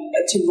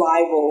to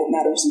rival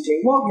Madam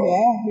C.J. Walker.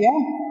 Yeah.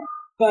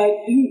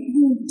 But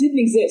who didn't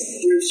exist.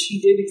 She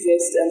did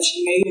exist, and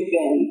she may have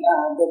been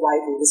the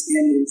wife of this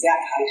man named Zach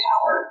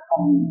Hightower,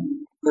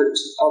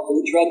 of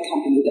the drug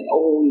company that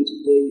owned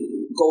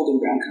the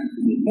Golden Brown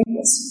Company in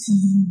Memphis.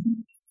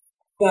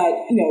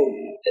 But,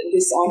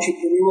 this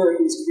entrepreneur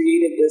who's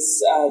created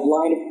this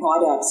line of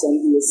products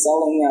and who is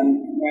selling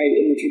them, right,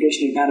 in the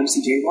tradition of Madam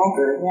C.J.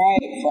 Walker.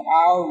 Right, for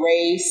our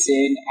race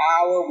and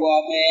our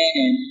woman.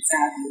 And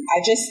I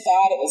just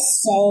thought it was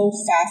so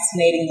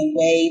fascinating the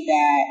way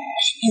that,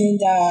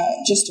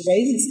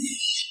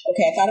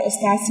 I thought it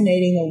was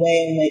fascinating the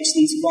way in which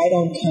these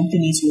white-owned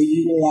companies were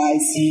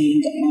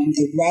utilizing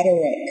the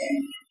rhetoric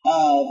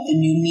of the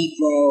New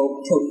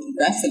Negro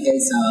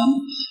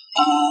progressivism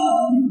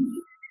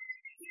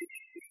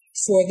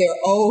for their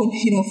own,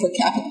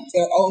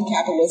 their own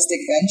capitalistic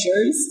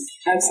ventures.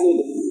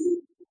 Absolutely.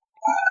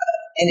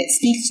 And it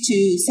speaks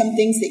to some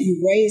things that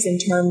you raise in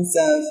terms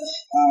of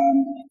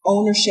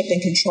ownership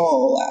and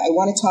control. I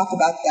want to talk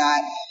about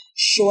that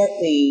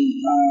shortly.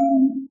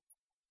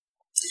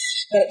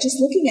 But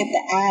just looking at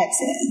the ads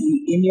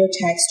in your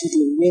text, you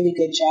do a really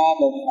good job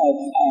of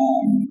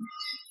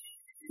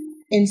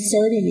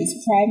inserting these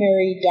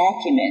primary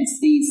documents,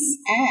 these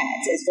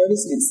ads,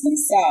 advertisements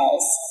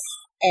themselves.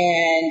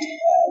 And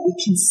we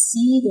can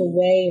see the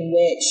way in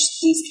which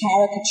these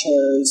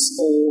caricatures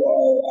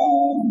or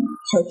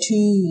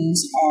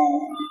cartoons are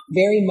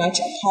very much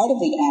a part of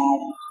the ad,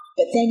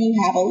 but then you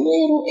have a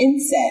little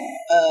inset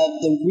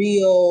of the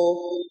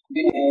real,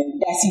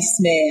 Bessie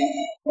Smith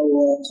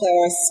or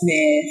Clara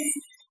Smith,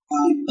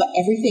 but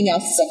everything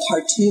else is a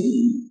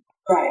cartoon.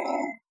 Right.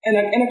 And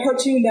a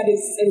cartoon that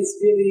is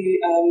really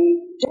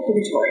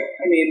deprecatory.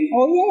 I mean...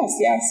 Oh, yes.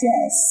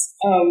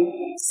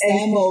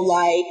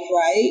 Sambo-like,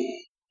 right?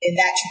 In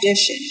that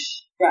tradition.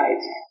 Right.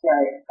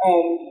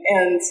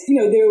 And,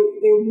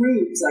 they're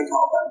rubes, I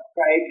call them,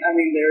 right? I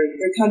mean,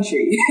 they're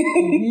country.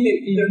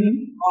 They're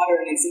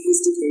modern and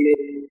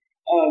sophisticated.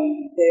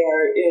 They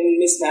are in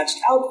mismatched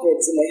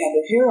outfits and they have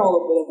their hair all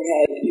over their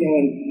head,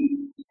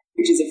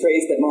 which is a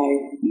phrase that my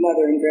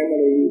mother and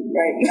grandmother used,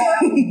 right?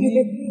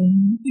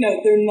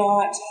 They're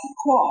not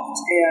coiffed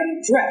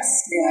and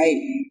dressed, right?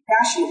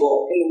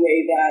 Fashionable in the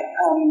way that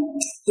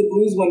the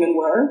blues women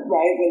were,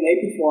 right, when they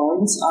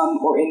performed,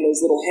 or in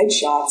those little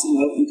headshots,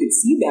 if you could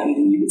see them,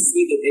 then you could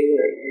see that they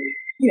were,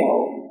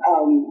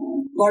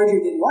 larger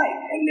than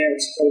life and their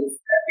sort of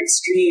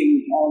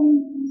extreme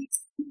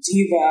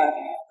diva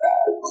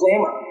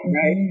glamour,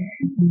 right?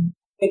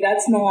 But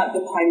that's not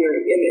the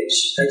primary image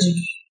that you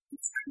get.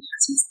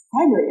 The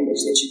primary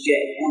image that you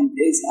get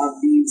is of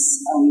these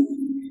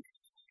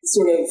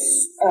sort of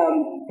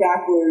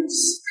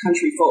backwards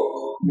country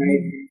folk,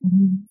 right?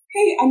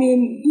 Hey, I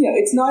mean,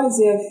 it's not as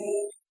if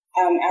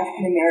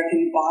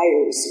African-American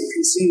buyers or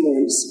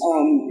consumers,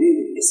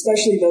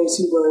 especially those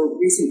who were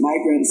recent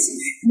migrants,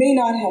 may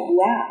not have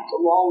laughed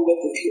along with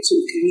the sort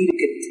of comedic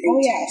intent. Oh,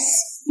 yes.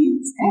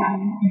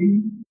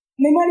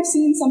 They might have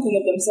seen something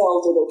of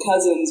themselves or their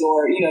cousins,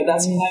 or,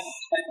 that's why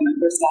when I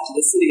first got to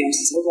the city, I'm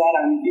so glad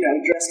I'm,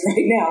 dressed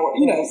right now,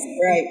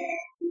 Right.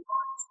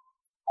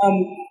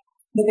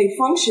 But they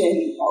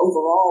function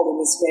overall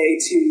in this way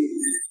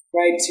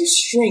to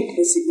shrink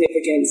the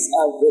significance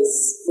of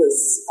this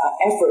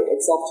effort at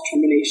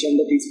self-determination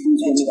that these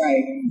groups That's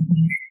right.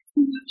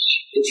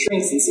 It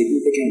shrinks in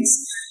significance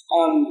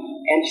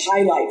and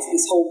highlights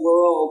this whole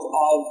world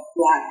of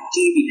Black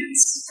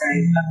deviance,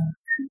 right?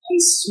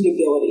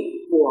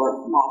 Unsuitability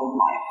for modern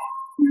life.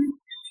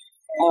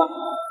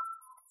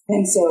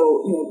 And so,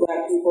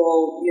 Black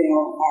people,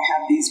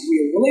 have these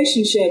weird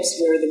relationships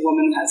where the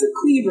woman has a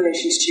cleaver and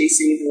she's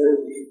chasing her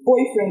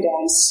boyfriend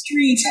down the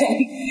street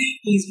and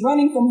he's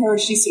running from her.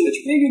 She's so much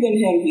bigger than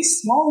him.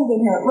 He's smaller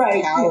than her.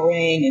 Right.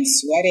 Cowering and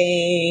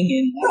sweating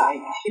and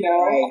right.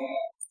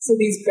 So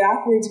these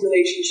backwards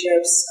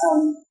relationships,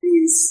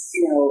 these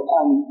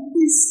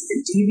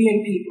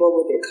deviant people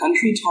with their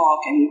country talk,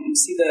 and you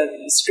see the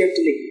script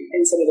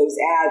in some of those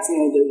ads,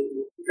 they're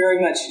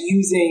very much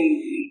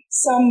using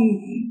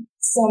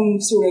some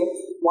sort of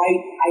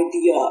white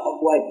idea of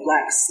what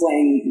Black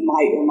slang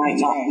might or might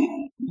not be.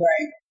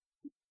 Right.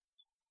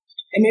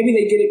 And maybe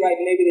they get it right,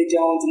 and maybe they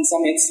don't. In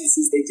some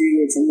instances they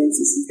do, in some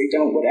instances they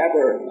don't,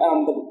 whatever.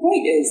 But the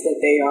point is that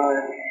they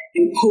are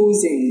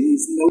imposing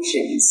these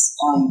notions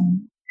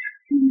on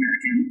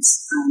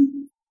Americans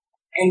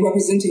and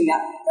representing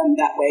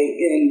that way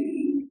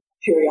in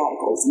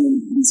periodicals and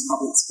in these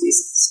public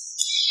spaces.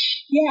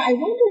 Yeah, I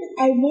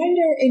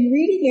wonder, in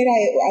reading it,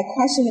 a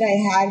question that I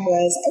had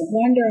was, I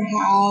wonder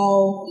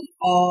how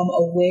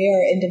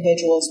aware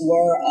individuals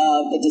were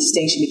of the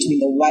distinction between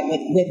the white,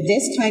 with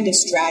this kind of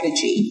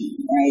strategy,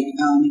 right,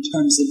 in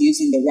terms of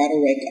using the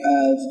rhetoric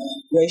of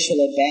racial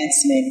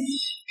advancement,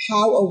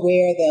 how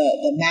aware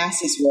the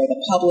masses were, the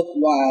public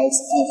was,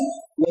 of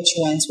which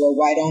ones were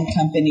white-owned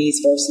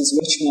companies versus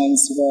which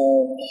ones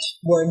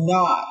were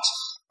not.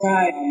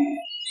 Right.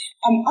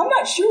 I'm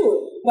not sure,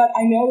 but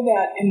I know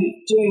that in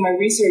doing my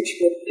research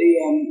with the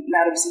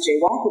Madam C.J.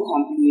 Walker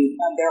Company,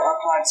 their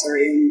archives are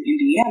in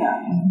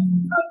Indiana,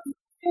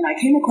 and I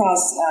came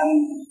across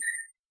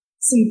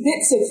some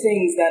bits of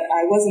things that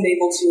I wasn't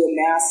able to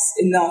amass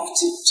enough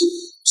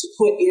to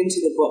put into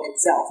the book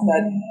itself,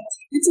 but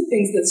bits of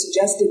things that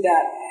suggested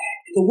that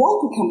the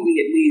Walker Company,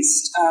 at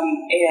least,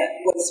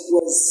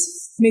 was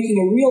making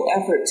a real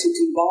effort to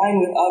combine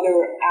with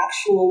other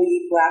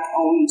actually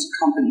Black-owned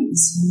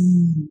companies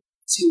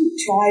to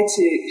try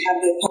to have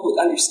the public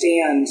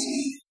understand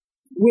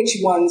which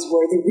ones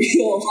were the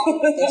real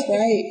That's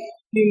right.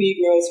 New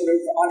Negro sort of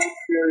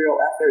entrepreneurial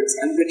efforts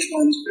and which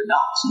ones were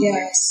not.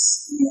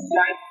 Yes.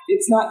 And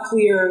it's not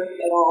clear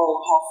at all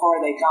how far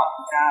they got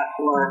with that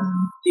or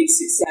the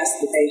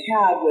success that they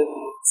had with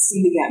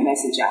sending that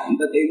message out.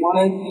 But they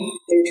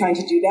were trying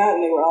to do that,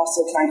 and they were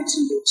also trying to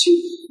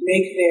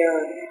make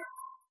their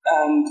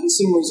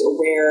consumers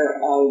aware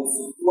of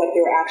what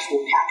their actual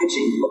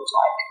packaging looked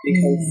like,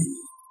 because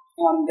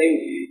they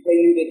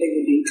knew that they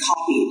were being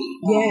copied.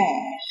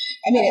 Yeah.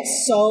 I mean,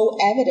 it's so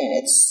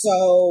evident, it's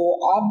so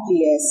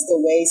obvious the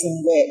ways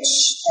in which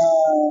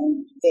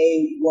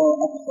they were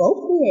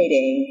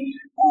appropriating,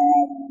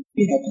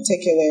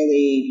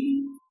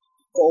 particularly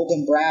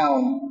Golden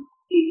Brown.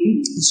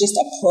 It's just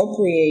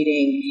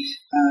appropriating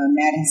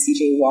Madam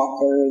C.J.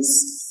 Walker's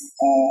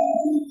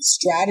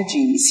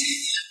strategies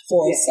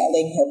for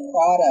selling her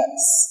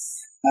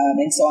products.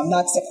 And so I'm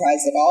not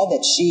surprised at all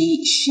that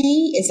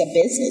she is a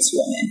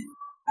businesswoman.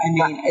 I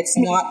mean, it's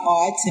not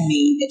odd to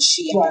me that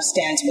she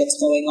understands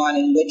what's going on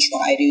and would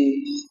try to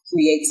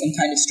create some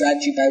kind of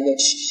strategy by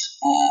which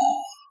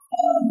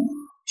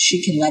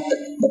she can let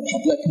the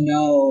public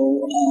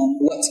know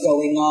what's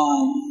going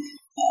on.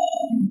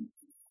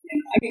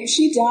 I mean,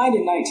 she died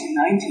in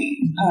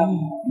 1990,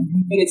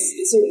 but it's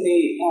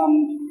certainly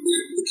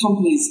the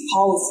company's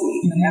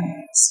policy and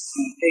efforts.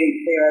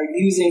 They are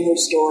using her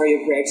story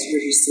of Greg's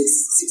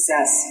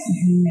success,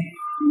 and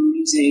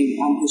using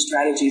her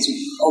strategies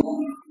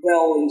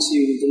well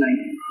into the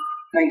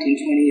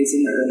 1920s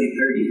and the early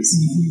 30s.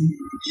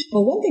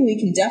 Well, one thing we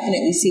can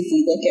definitely see if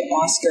we look at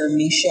Oscar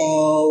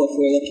Micheaux, if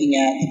we're looking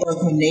at the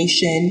Bergman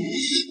Nation,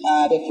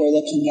 if we're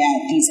looking at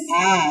these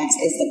ads,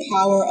 is the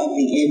power of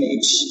the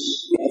image.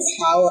 The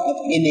power of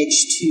image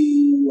to,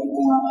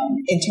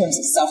 in terms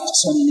of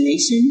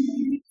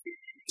self-determination,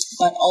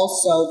 but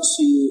also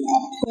to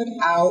put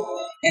out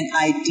an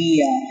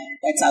idea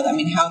that's out. I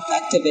mean, how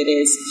effective it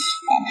is,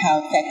 how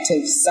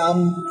effective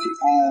some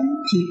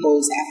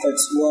people's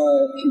efforts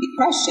were can be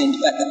questioned,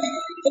 but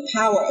the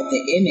power of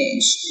the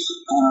image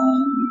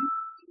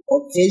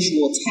or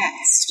visual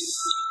text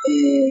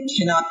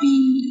cannot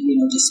be,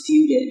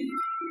 disputed.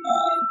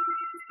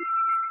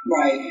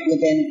 Right,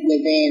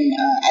 within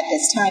at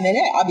this time, and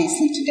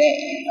obviously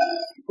today,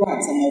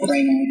 it's a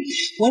no-brainer.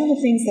 One of the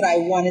things that I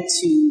wanted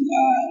to,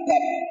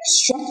 that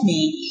struck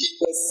me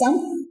was some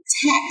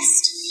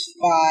text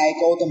by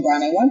Golden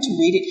Brown. I wanted to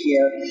read it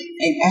here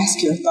and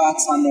ask your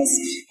thoughts on this.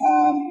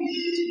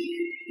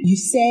 You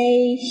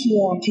say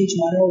here on page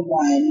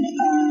 101,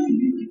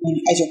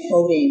 as you're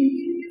quoting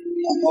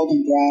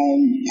Golden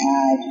Brown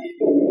ad,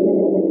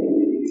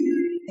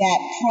 that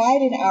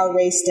pride in our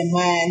race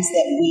demands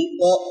that we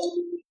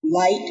look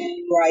light,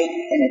 bright,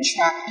 and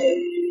attractive,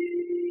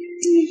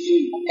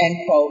 end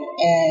quote.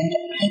 And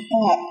I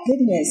thought,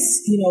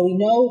 goodness, we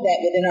know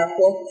that within our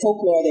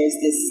folklore there's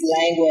this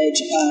language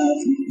of,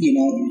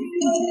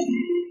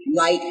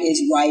 light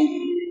is right,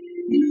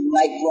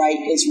 light,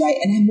 bright is right.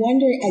 And I'm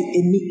wondering,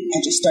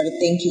 I just started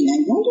thinking, I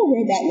wonder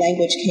where that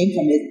language came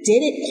from.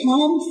 Did it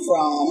come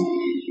from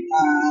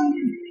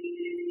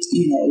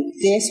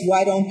this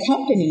white-owned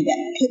company that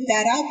put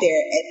that out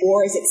there,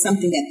 or is it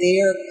something that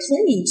they're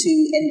clinging to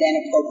and then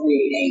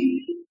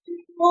appropriating?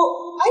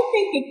 Well, I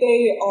think that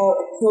they are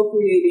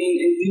appropriating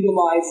and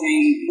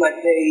utilizing what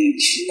they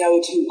know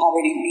to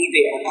already be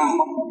there.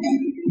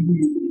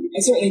 I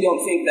certainly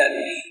don't think that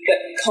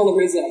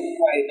colorism,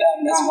 right,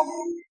 that's what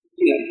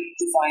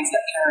defines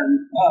that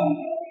term,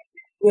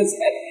 was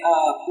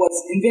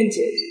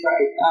invented,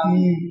 right?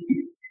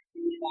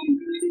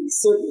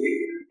 Certainly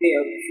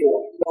there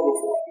well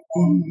before.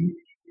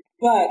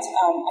 But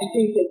I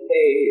think that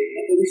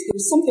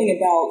there's something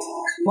about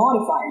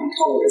commodifying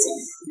colorism,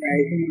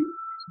 right?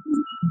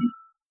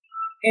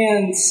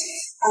 And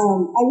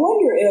I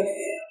wonder if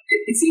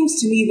it seems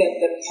to me that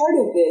part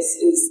of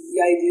this is the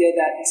idea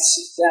that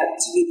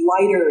to be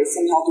lighter is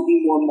somehow to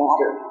be more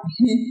modern.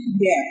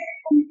 Yeah.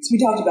 So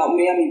we talked about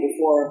Mammy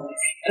before,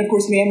 and of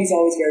course Mammy's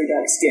always very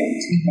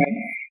dark-skinned, right?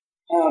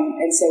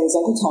 And so is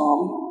Uncle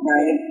Tom,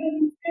 right?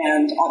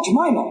 And Aunt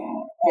Jemima.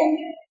 And,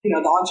 the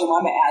Aunt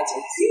Jemima ads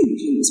are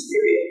huge in this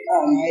period.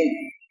 Right.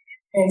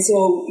 And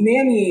so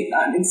Mammy,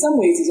 in some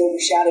ways, is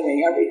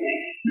overshadowing everything.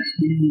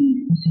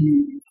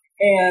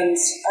 And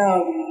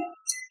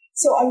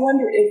so I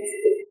wonder if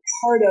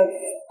part of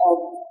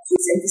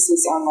this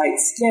emphasis on light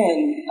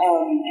skin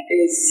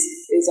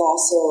is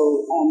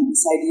also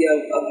this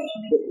idea of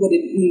what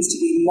it means to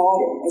be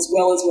modern, as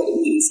well as what it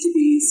means to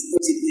be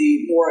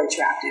supposedly more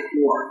attractive,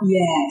 or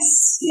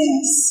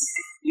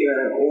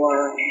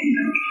or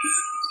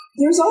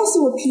there's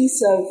also a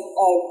piece of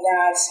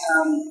that,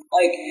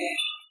 like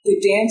the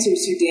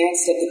dancers who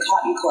danced at the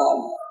Cotton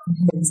Club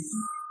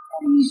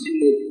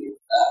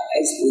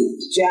as the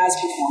jazz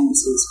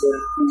performances were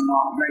going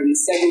on, right?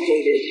 This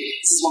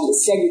is one of the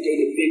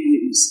segregated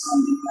venues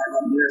in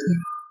Harlem, where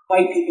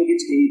white people get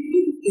to be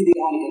in the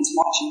audience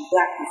watching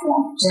Black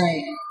performers.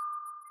 Right.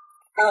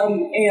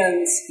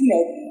 And,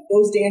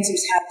 those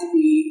dancers have to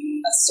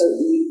be a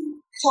certain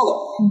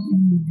color.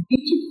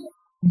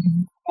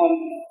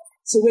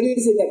 So what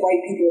is it that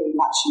white people are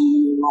watching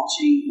when they're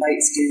watching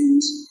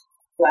light-skinned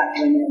Black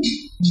women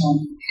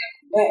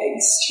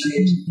legs,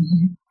 right?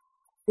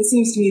 It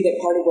seems to me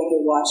that part of what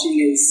they're watching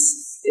is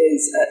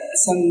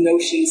some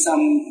notion,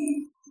 some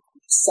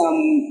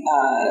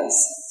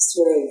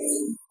sort of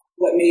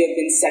what may have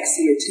been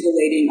sexy or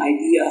titillating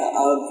idea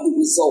of the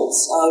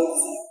results of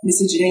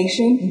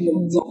miscegenation, the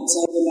results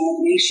of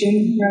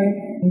amalgamation, right?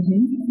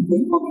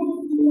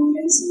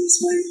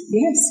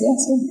 Yes,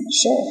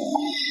 sure.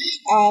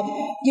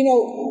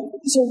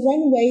 So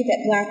one way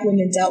that Black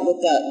women dealt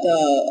with the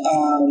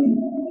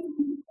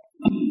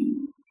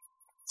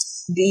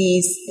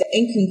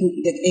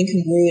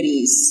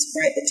incongruities,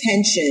 right? The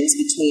tensions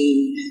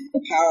between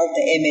the power of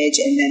the image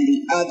and then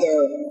the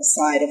other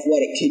side of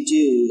what it could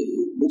do,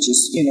 which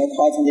is,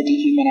 causing the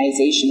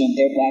dehumanization of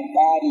their Black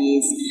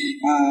bodies.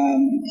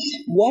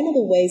 One of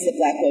the ways that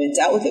Black women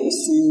dealt with it was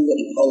through what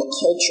you call a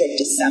culture of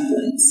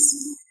dissemblance.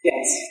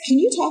 Yes. Can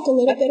you talk a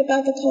little bit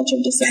about the culture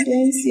of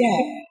dissemblance?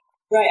 Yeah.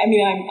 Right. I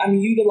mean, I'm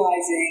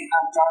utilizing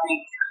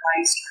Darlene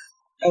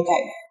Kleinster.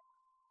 Okay.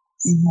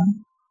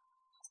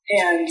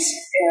 And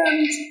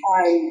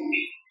I'm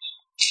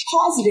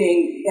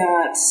positing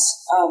that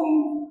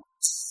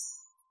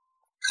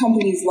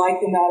companies like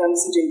the Madam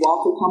C.J.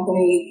 Walker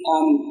Company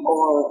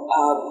or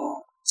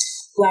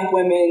Black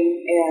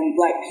women and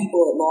Black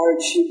people at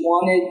large who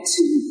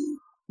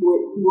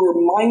were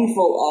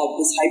mindful of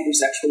this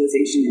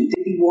hypersexualization and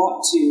didn't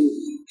want to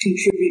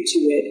contribute to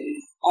it,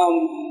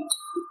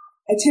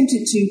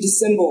 attempted to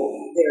dissemble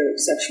their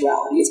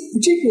sexuality,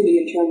 particularly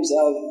in terms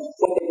of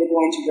what they were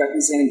going to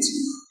represent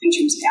in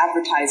terms of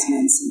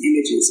advertisements and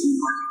images in the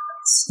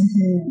marketplace.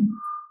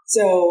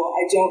 So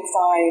I don't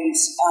find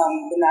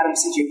the Madam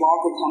C.J.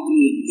 Walker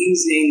Company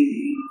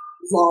using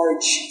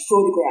large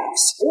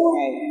photographs or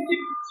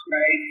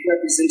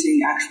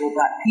representing actual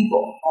Black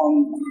people.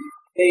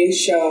 They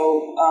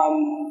show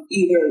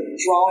either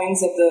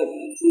drawings of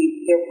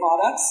their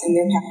products and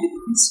their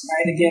packages,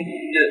 right? Again,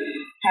 to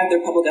have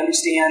their public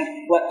understand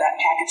what that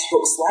package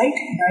looks like,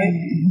 right?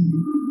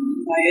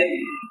 Buy it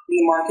in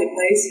the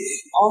marketplace.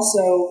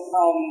 Also,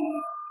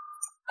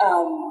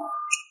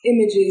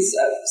 images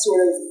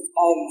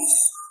of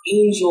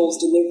angels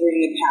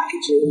delivering the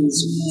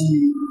packages.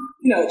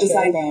 Just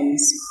like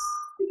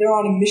they're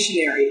on a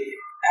missionary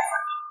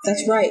effort.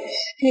 That's right.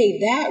 Hey,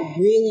 that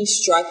really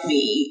struck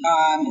me.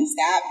 Is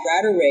that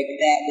rhetoric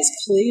that is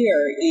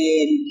clear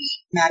in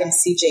Madam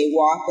C.J.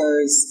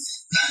 Walker's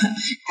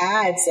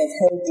ads of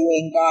her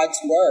doing God's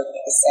work,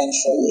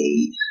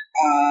 essentially,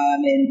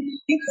 and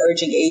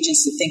encouraging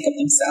agents to think of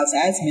themselves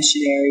as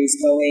missionaries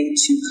going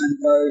to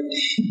convert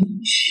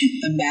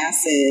the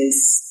masses.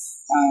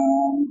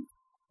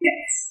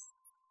 Yes.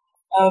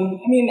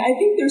 I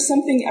think there's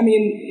something,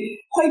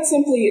 quite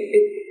simply,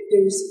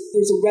 there's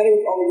a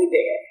rhetoric already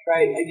there,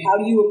 right? Like, how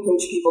do you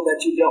approach people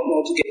that you don't know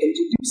to get them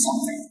to do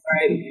something,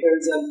 right?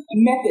 There's a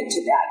method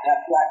to that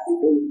Black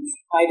people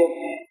might have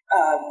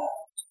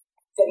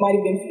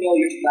been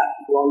familiar to Black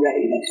people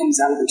already that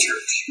comes out of the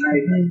church, right?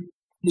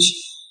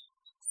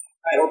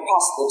 Right, or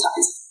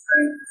proselytizing,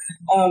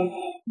 right?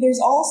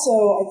 There's also,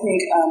 I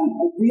think, a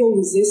real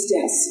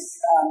resistance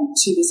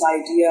to this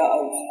idea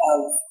of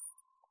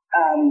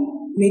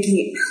making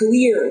it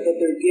clear that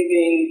they're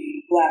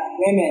giving Black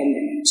women,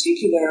 in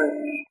particular,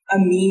 a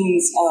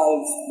means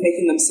of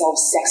making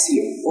themselves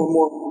sexier or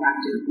more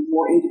attractive,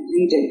 more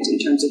independent in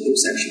terms of their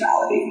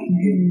sexuality.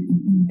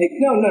 Like,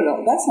 no,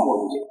 that's not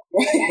what we're doing.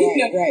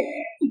 Right? Right.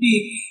 To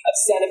be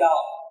upset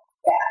about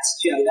that,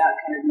 that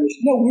kind of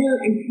notion. No,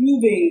 we're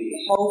improving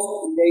the health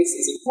of the race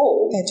as a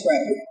whole. That's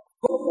right.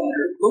 Look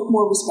better, look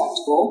more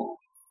respectable,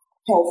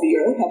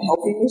 healthier, have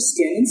healthier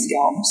skin and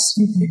scalps,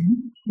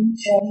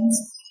 and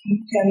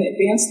can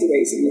advance the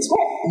race in this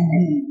way.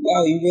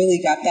 Wow, you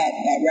really got that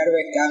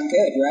rhetoric down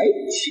good, right?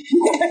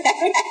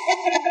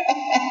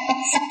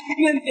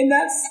 and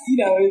that's,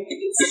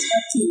 it's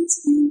expecting to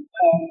be.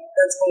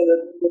 That's one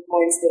of the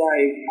points that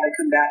I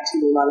come back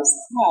to a lot of.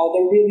 Wow,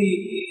 they're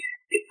really.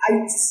 I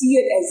see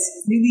it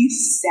as really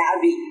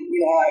savvy.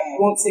 I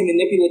won't say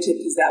manipulative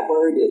because that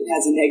word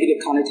has a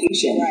negative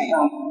connotation. Right.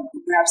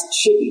 Perhaps it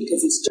shouldn't,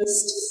 because it's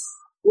just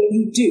what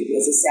you do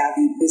as a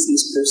savvy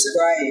business person.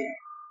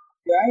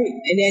 Right.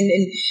 And then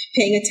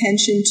paying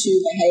attention to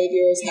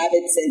behaviors,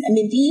 habits, and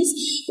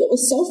what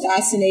was so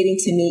fascinating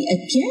to me,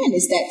 again,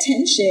 is that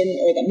tension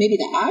or maybe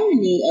the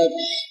irony of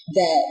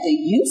the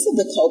use of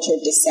the culture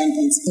of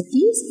dissemblance. But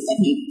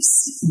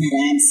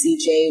Madame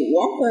C.J.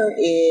 Walker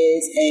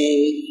is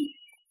a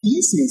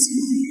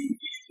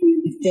businesswoman,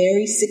 a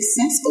very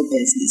successful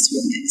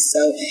businesswoman.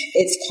 So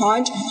it's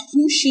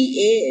who she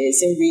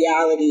is in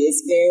reality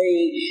is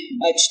very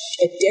much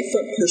a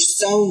different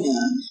persona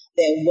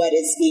than what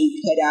is being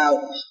put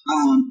out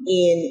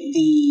in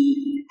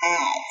the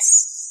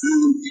ads.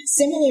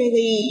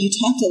 Similarly, you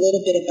talked a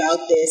little bit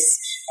about this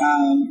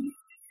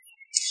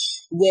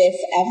with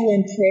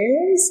Evelyn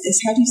Prayers.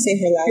 How do you say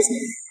her last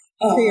name?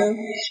 Prayer.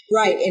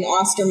 Right, in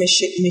Oscar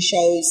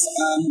Michaud's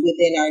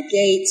Within Our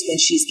Gates, when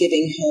she's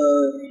giving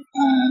her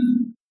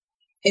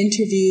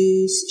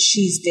interviews,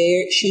 she's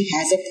there. She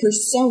has a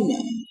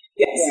persona.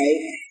 Yes.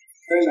 Right?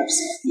 Very much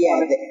so. Yeah.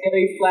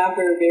 Very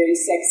flapper, very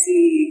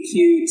sexy,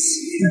 cute,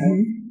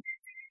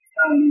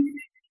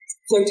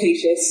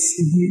 flirtatious.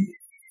 Mm-hmm.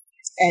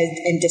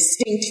 And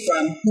distinct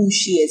from who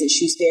she is. And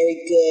she's very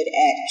good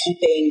at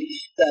keeping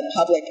the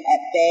public at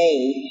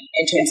bay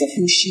in terms of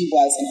who she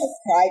was in her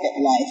private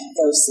life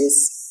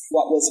versus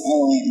what was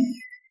on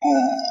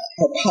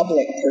her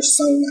public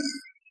persona.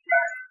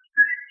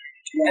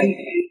 Right. And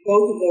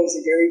both of those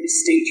are very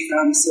distinct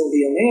from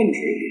Sylvia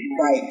Landry.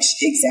 Right,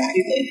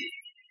 exactly.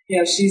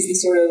 She's the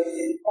sort of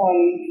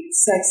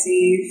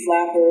sexy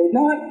flapper,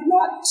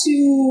 not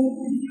too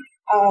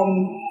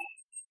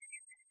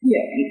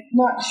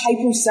not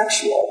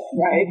hypersexual,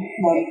 right?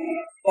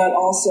 But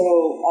also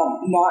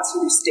not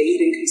sort of staid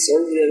and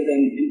conservative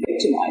and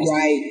victimized.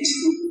 Right.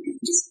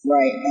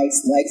 Right,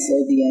 like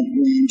Sylvia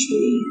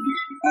Landry.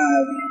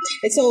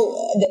 And so,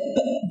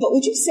 but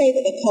would you say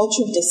that the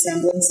culture of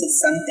dissemblance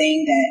is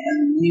something that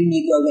new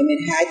Negro women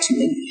had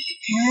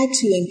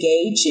to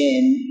engage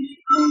in,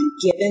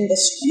 given the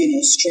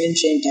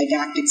stringent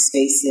didactic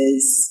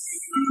spaces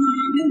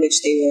in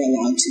which they were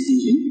allowed to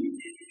be?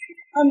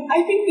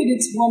 I think that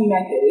it's one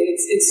method.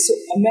 It's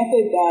a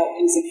method that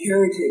is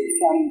inherited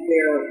from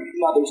their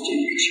mother's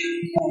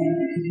generation.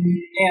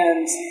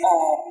 And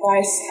I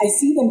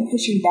see them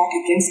pushing back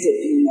against it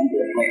in a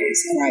number of ways.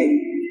 Right.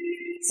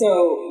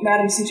 So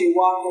Madam C.J.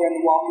 Walker and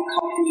the Walker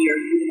Company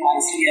are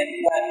utilizing it,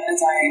 but as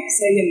I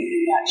say in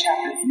that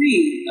chapter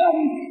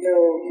 3, there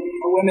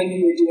are women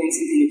who are doing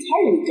something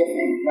entirely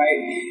different,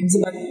 right?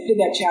 So by the end of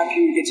that chapter,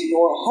 you get to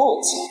Nora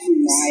Holt,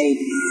 who's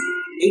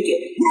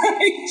naked,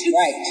 right?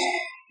 Right.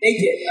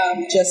 Naked.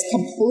 Just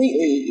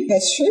completely.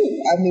 That's true.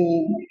 I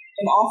mean,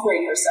 and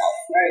offering herself,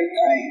 right?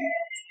 Right.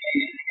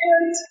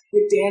 And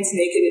would dance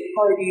naked at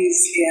parties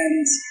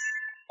and,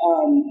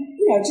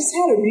 just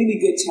had a really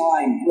good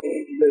time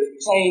with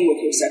playing with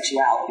her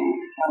sexuality.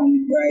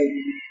 Right.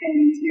 And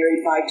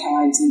married 5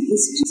 times and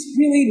was just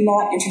really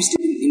not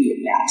interested in any of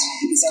that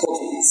because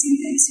cultural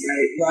things,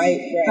 right? Right.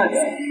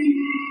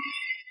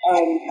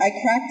 I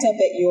cracked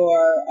up at your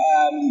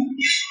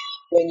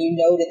when you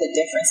noted the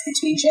difference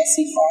between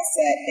Jessie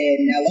Fauset and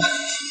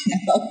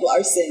Nella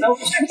Larsen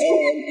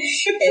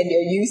and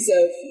their use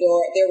of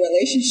their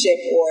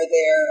relationship or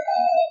their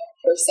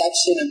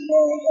perception of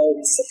Nora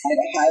Holt to kind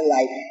of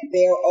highlight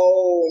their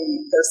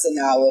own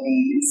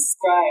personalities.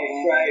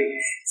 Right.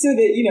 So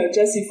that,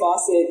 Jessie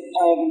Fauset,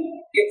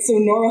 so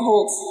Nora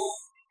Holt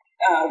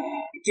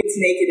gets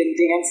naked and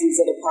dances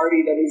at a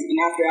party that is an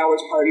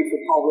after-hours party for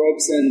Paul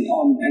Robeson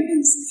and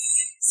his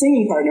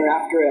singing partner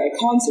after a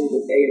concert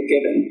that they had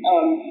given.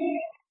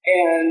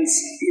 And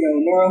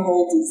Nora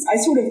Holt I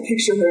sort of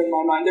picture her in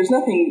my mind. There's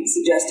nothing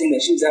suggesting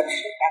that she was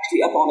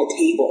actually up on a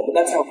table, but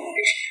that's how I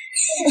picture her.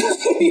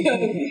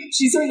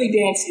 She certainly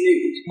danced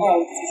nude.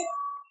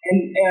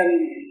 And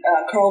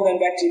Carl Van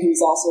Vechten,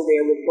 who's also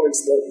there,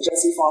 reports that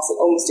Jessie Fauset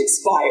almost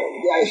expired,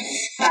 right?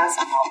 Passed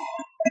out.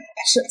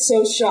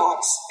 So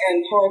shocked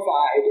and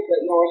horrified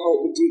that Nora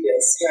Holt would do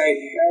this, right?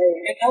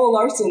 And Ella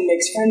Larsen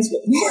makes friends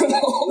with Nora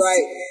Holt.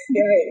 Right.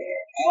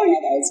 Oh,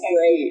 yeah, that was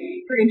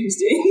great. Pretty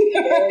interesting.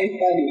 Very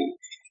funny.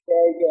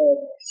 Very good.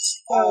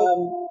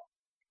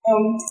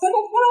 But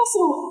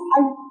also,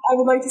 I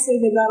would like to say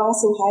that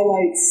also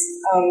highlights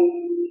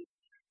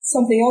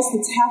something else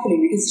that's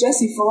happening, because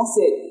Jessie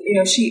Fauset,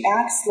 she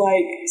acts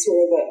like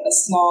sort of a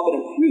snob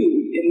and a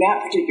prude in that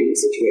particular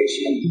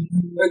situation,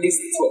 or at least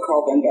that's what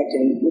Carl Van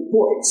Vechten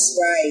reports.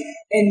 Right.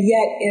 And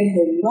yet in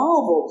her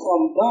novel,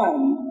 Plum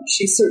Bun,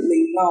 she's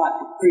certainly not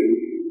a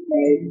prude,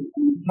 right?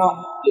 Not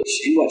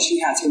in what she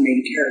has her main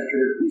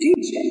character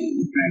engaged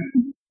in,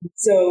 right?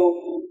 So,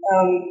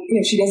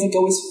 she doesn't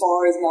go as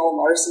far as Nella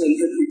Larsen in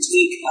her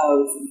critique of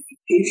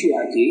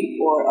patriarchy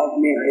or of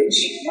marriage.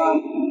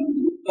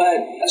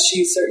 But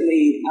she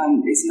certainly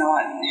is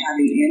not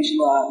having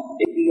Angela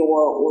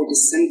ignore or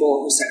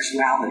dissemble her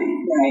sexuality,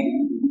 right?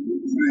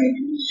 Right.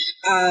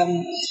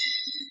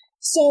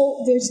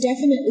 So there's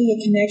definitely a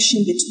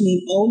connection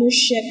between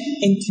ownership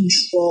and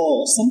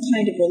control, some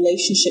kind of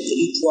relationship that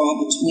you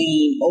draw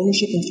between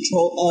ownership and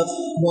control of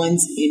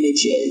one's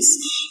images.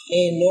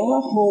 And Nora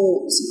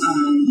Holt,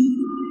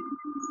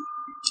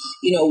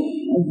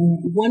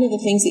 one of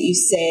the things that you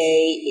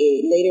say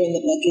later in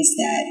the book is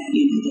that,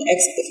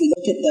 if we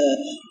look at the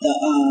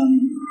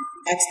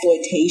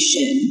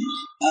exploitation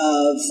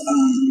of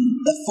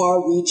the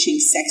far-reaching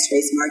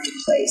sex-race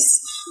marketplace,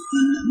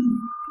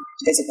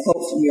 there's a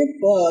quote from your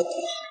book.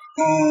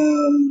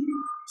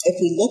 If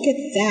we look at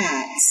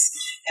that,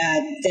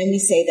 then we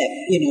say that,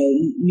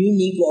 new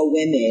Negro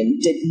women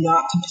did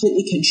not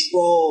completely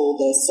control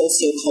the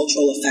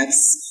sociocultural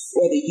effects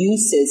or the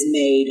uses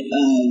made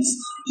of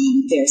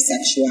their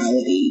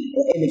sexuality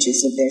or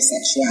images of their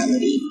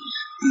sexuality.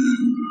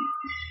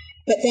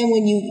 But then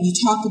when you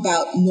talk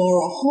about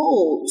Nora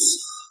Holt,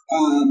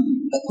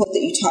 a quote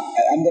that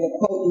I'm going to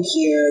quote you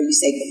here. You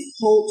say,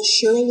 Holt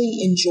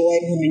surely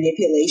enjoyed her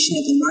manipulation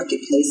of the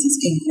marketplace's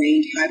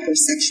ingrained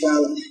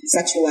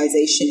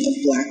hypersexualization of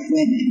Black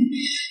women.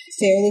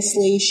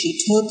 Fearlessly, she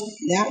took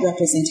that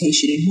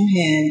representation in her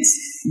hands,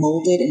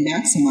 molded and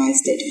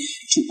maximized it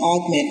to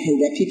augment her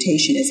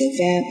reputation as a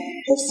vamp,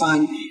 her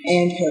fun,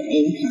 and her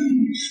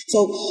income.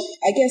 So,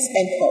 I guess,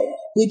 end quote.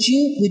 Would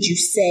you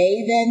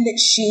say then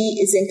that she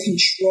is in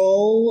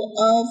control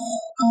of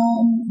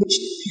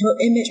her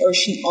image, or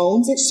she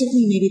owns it?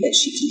 Certainly, maybe that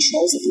she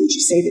controls it. But would you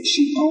say that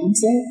she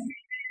owns it?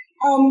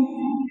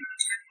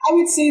 I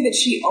would say that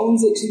she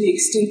owns it to the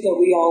extent that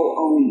we all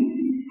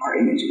own our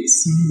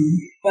images,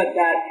 but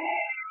that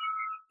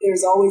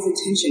there's always a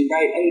tension,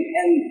 right? And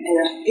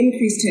an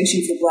increased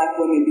tension for Black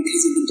women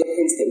because of the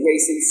difference that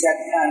race and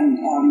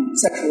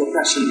sexual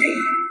oppression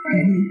make,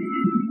 right?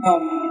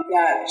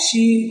 That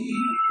she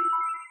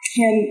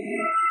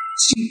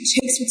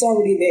takes what's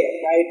already there,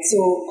 right? So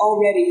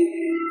already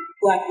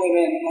Black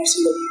women are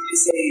sort of, I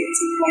say,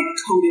 it's like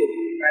coded,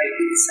 right,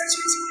 with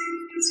sexual.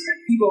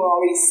 People are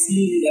already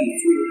seeing them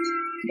through it,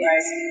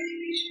 right?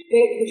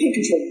 They can't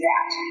control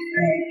that,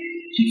 right?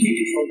 You can't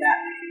control that.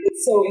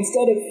 So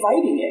instead of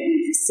fighting it,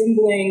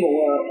 assembling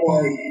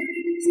or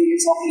using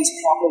yourself in this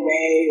proper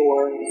way,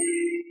 or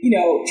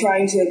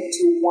trying to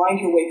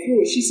wind her way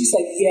through it, she's just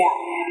like, yeah,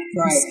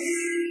 right.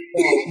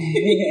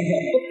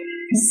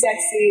 I'm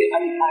sexy.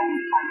 I'm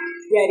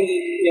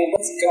ready.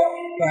 Let's go.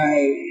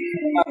 Right.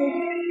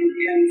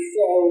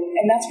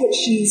 And that's what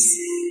she's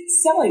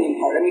selling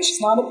in part. I mean, she's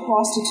not a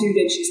prostitute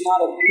and she's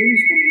not a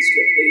blues woman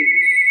strictly,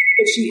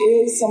 but she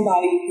is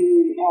somebody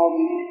who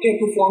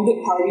performed at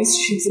parties.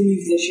 She's a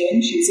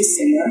musician. She's a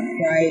singer.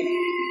 Right.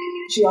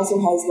 She also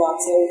has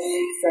lots of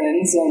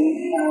friends and,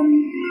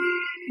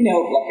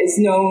 is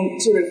known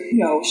sort of,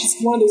 she's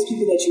one of those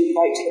people that you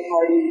invite to the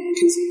party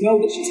because you know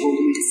that she's going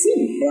to be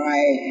singing.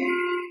 Right.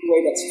 The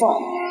way that's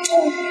fun.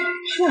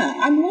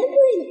 I'm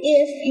wondering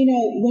if,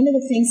 one of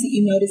the things that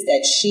you noticed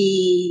that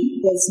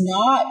she was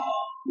not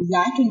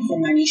lacking for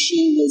money.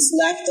 She was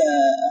left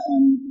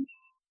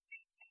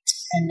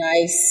a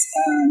nice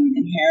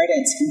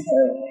inheritance from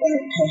her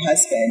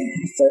husband,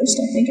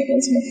 I think it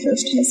was her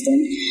first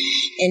husband,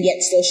 and yet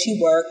still she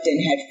worked and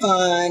had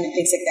fun and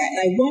things like that.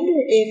 And I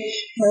wonder if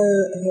her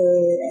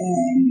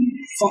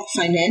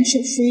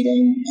financial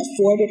freedom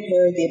afforded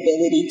her the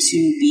ability to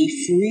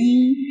be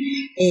free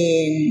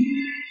in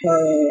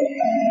her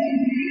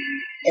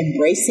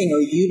embracing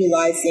or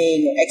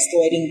utilizing or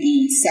exploiting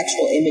the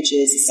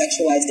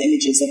sexualized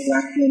images of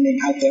Black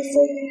women out there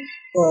for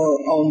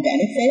her own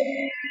benefit.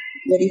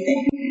 What do you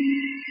think?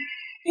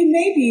 It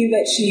may be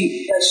that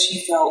she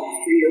felt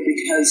freer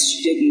because she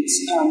didn't,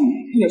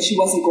 she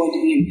wasn't going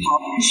to be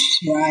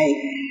impoverished. Right.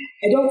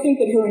 I don't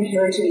think that her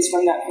inheritance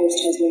from that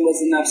first husband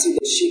was enough so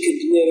that she could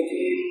live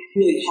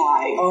really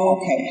high. Oh,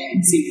 okay.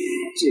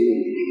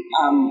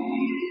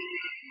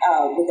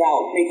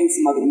 Without making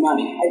some other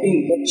money. I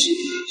think that she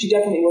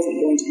definitely wasn't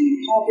going to be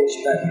impoverished,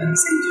 but at the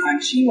same time,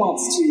 she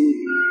wants to.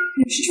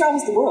 She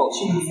travels the world.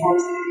 She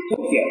performs in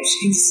Tokyo.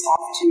 She's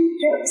off to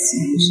Paris.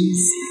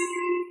 She's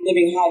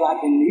living high life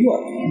in New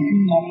York.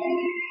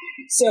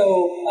 So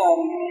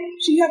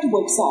she had to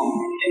work some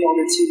in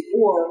order to,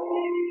 or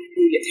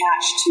be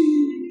attached to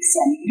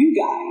some new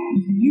guy.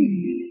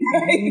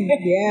 Right?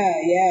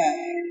 Yeah.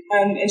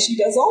 And she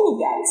does all of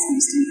that, it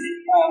seems to me.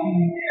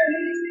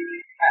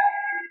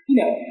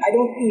 I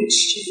don't think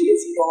she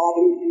is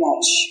bothered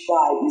much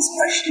by these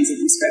questions of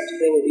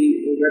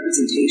respectability or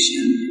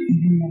representation.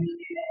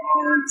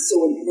 Are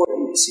so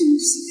important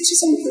to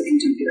some of her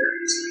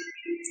contemporaries,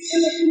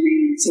 and that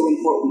remain so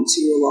important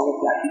to a lot of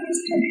Black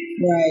people's coming.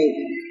 Right.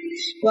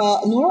 Well,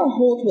 Nora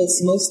Holt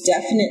was most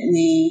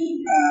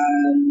definitely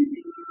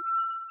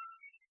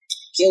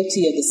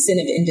guilty of the sin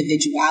of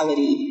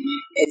individuality,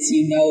 as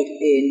you note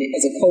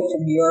as a quote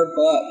from your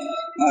book,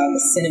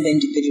 The Sin of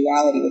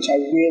Individuality, which I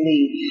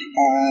really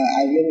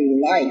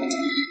liked.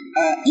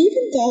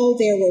 Even though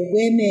there were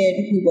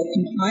women who were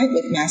compliant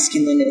with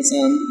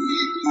masculinism,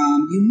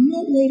 you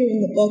note later in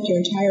the book, your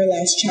entire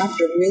last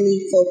chapter really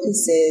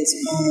focuses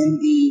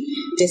on the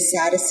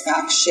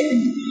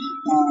dissatisfaction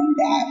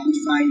that we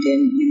find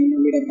in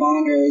Marita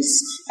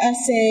Bonner's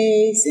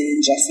essays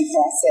and Jessie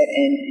Fawcett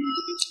and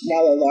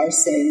Nella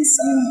Larson's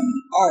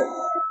art.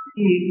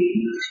 Do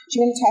you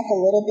want to talk a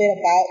little bit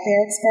about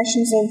their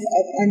expressions of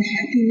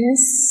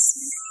unhappiness?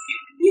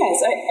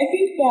 Yes, I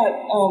think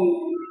that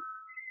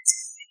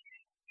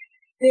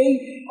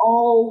they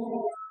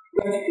all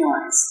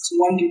recognize, to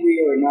one degree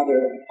or another,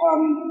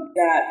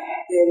 that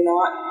they're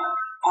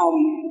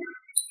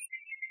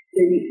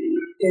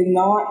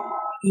not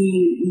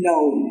being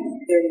known,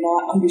 they're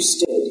not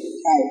understood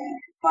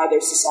by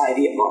their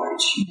society at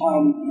large,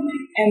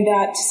 and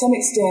that to some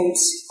extent,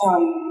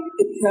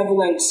 the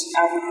prevalent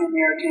African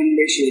American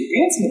racial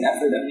advancement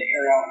effort of the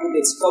era, with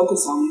its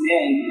focus on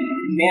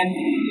men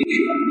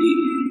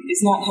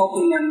is not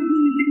helping them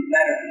be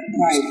better.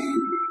 Right.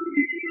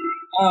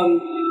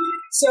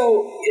 So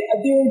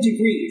there are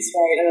degrees,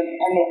 right?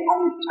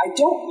 I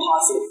don't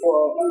posit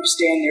or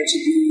understand there to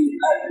be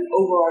an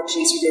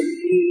overarching sort of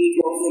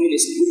Negro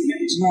feminist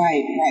movement.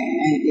 Right,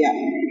 yeah.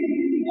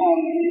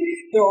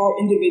 There are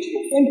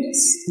individual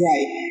feminists.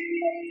 Right.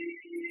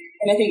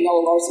 And I think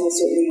Nella Larsen is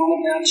certainly one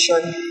of them.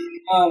 Sure.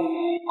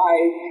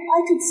 I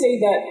could say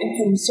that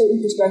from a certain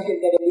perspective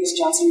that Elise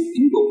Johnson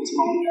Bugle was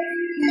one of them.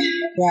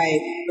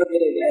 Right.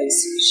 Conservative as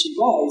she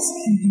was.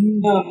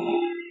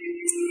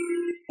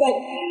 But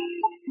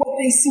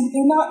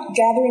they're not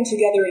gathering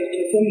together in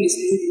a feminist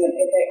movement,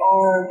 but they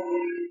are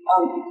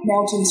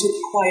mounting sort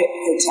of quiet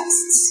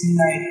protests,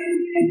 right?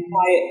 And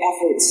quiet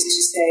efforts to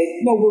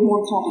say, no, we're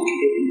more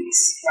complicated than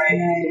this, right?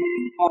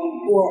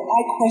 Or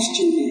I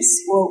question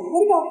this, or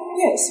what about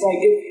this, right?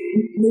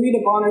 If Marita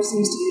Bonner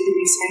seems to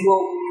be saying,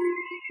 well,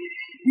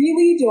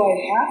 really, do I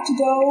have to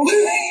go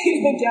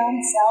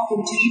down south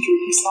and teach or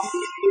do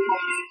something with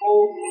my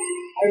people?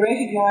 I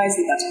recognize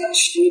that that's what I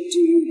should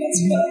do,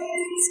 that's what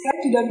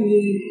expected of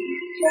me.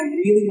 Do I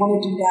really want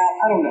to do that?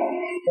 I don't know.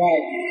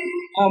 Right.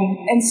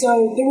 And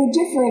so there were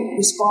different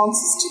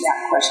responses to that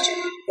question,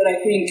 but I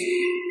think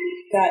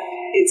that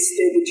it's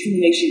the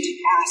determination to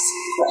ask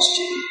the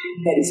question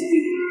that is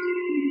big.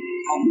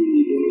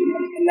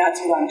 And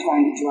that's what I'm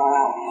trying to draw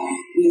out,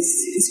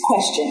 these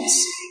questions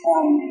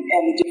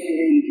and the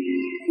different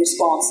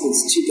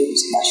responses to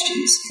those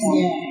questions.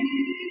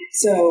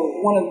 So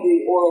one of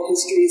the oral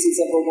histories is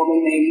of a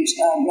woman named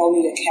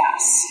Melnita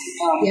Cass,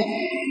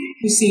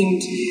 who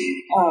seemed,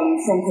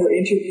 from her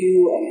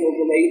interview and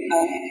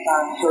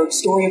her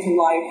story of her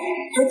life,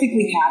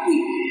 perfectly happy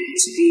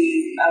to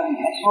be at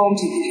home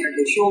taking care of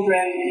the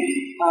children.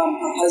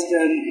 Her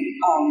husband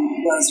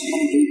was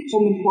one of the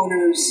Pullman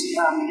porters.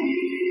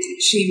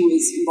 She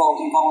was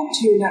involved in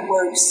volunteer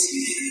networks,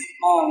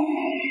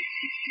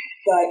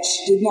 but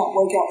she did not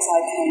work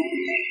outside the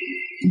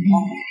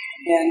home.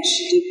 And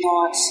she did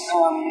not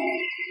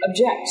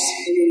object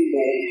in any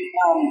way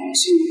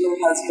to her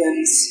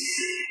husband's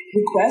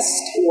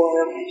request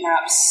or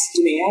perhaps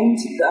demand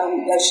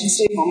that she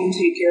stay home and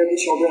take care of the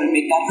children and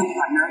make that her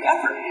primary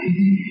effort.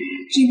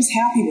 She was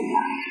happy with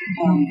that.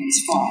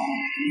 It's fine.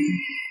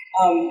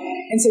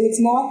 And so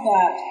it's not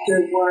that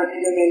there weren't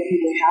women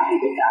who were happy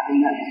with that, and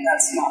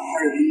that's not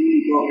part of the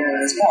Negro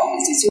era as well,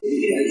 because it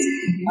certainly is.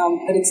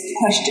 But it's the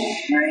question,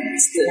 right?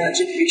 It's the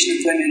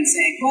generation of women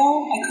saying,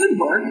 well, I could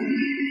work.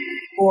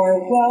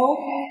 Or,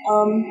 well,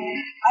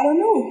 I don't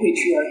know if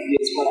patriarchy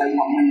is what I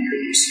want my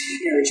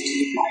marriage to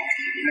look like.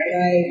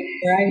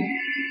 Right.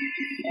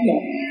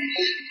 Yeah.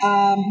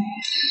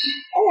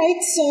 All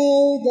right. So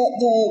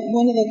the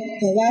one of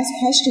the last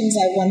questions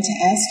I want to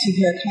ask you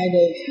here kind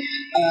of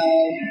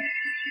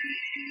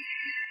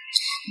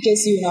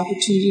gives you an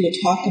opportunity to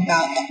talk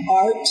about the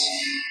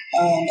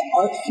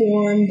art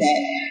form that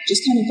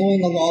just kind of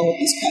going along with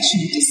this question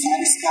of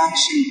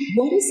dissatisfaction.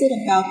 What is it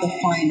about the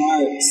fine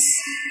arts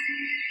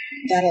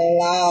that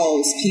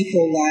allows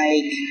people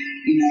like,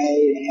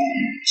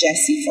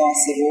 Jessie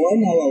Fawcett or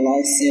Nella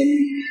Larsen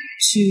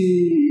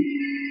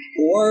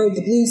or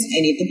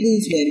any of the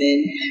blues women,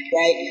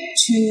 right,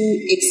 to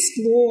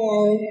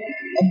explore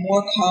a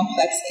more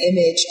complex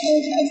image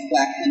of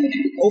Black women?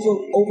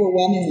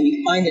 Overwhelmingly,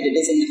 we find that it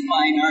is in the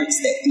fine arts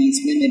that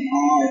these women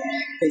are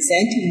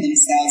presenting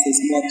themselves as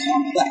more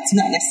complex,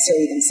 not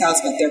necessarily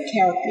themselves, but their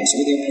characters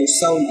or their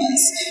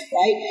personas,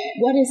 right?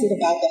 What is it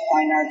about the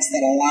fine arts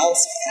that allows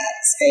for that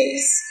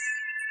space?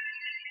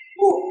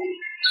 Well,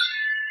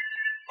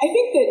 I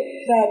think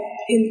that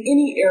in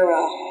any era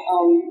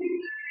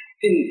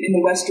in the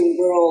Western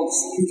world,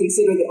 we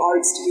consider the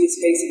arts to be a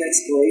space of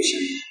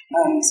exploration.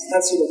 So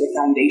that's sort of the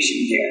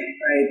foundation there,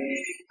 right?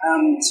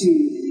 To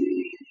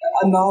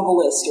a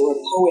novelist or a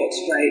poet,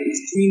 right,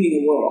 is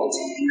dreaming a world,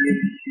 right?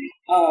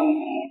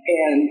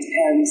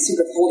 And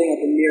sort of holding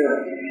up a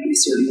mirror in a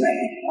certain way,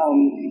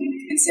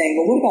 and saying,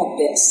 well, what about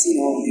this,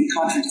 in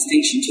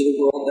contradistinction to the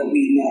world that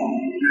we know,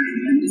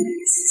 and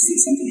see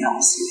something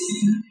else.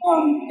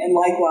 And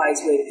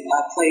likewise with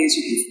plays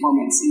or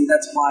performance, and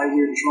that's why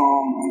we're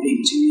drawn, I think,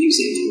 to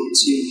music or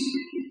to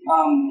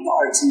the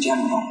arts in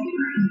general.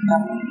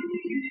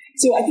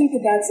 So I think that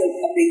that's a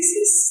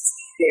basis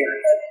there,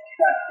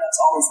 that's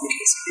always the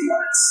case with the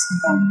arts.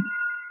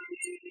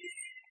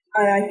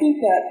 And I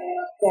think that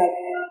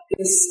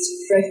this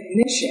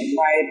recognition,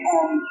 right,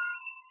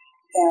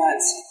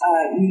 that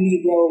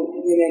Negro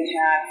women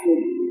had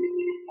with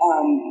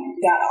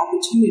that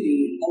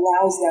opportunity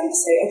allows them to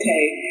say,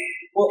 okay,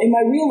 well, in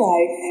my real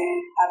life,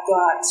 I've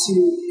got to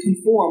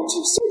conform to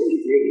a certain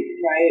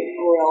degree, right,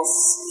 or else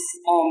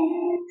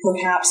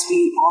perhaps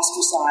be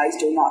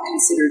ostracized or not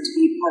considered to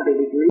be part of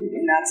the group,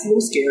 and that's a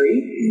little scary.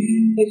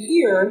 But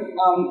here,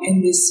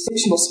 in this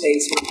fictional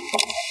space,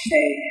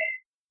 okay,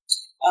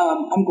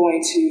 I'm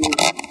going to,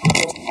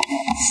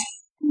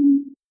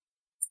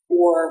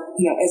 or,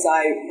 as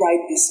I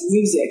write this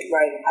music,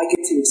 right, I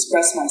get to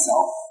express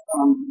myself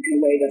in a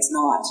way that's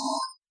not,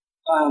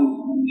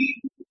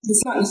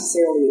 it's not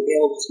necessarily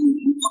available to me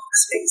in public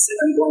space. If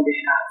I'm going to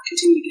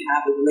continue to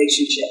have the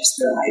relationships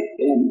that I've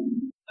been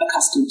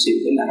accustomed to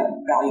and that are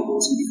valuable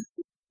to me.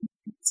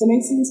 So Does that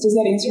make sense? Does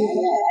that answer your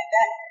question?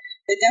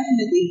 That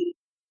definitely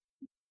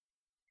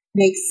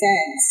makes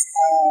sense.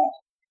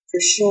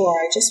 For sure.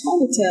 I just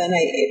wanted to, and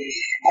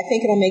I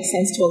think it'll make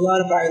sense to a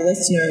lot of our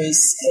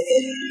listeners.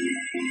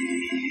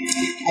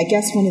 I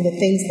guess one of the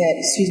things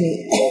that,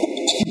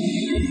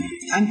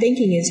 I'm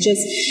thinking is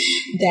just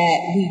that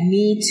we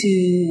need to,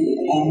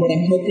 what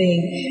I'm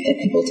hoping that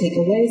people take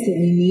away is that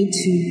we need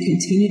to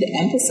continue to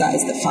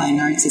emphasize the fine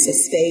arts as a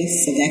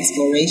space of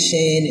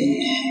exploration and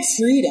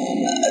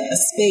freedom, a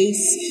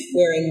space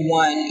wherein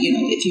one,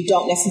 if you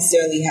don't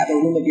necessarily have a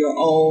room of your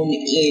own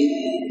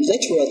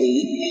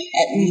literally,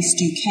 at least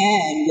you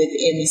can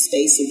within the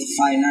space of the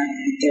fine art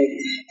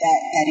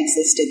that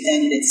existed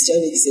then and it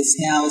still exists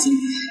now is a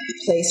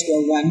place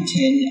where one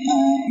can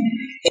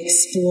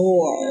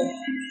explore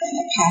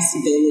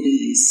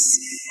possibilities,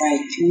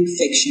 right, through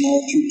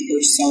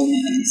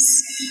personas.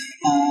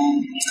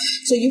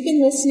 So you've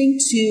been listening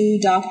to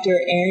Dr.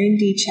 Erin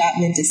D.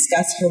 Chapman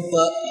discuss her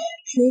book,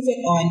 Prove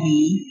It On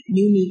Me,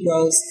 New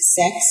Negroes,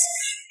 Sex,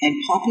 and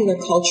Popular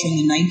Culture in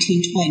the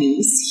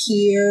 1920s,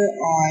 here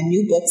on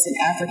New Books in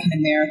African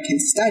American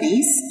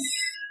Studies.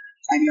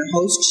 I'm your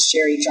host,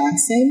 Sherry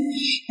Johnson.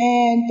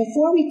 And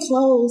before we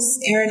close,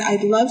 Erin,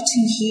 I'd love to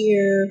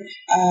hear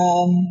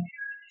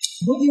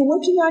what you're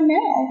working on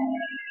now.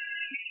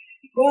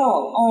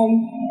 Well,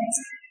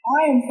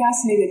 I am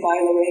fascinated by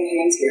Lorraine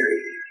Hansberry.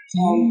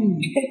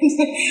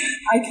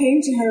 I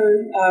came to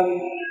her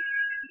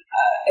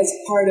as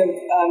part of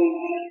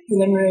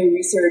preliminary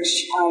research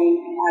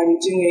I'm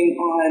doing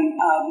on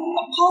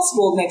a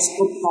possible next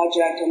book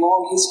project, a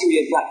long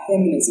history of Black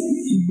feminism,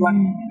 in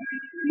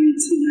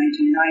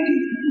 1990.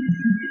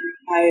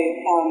 I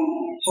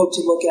hope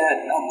to look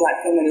at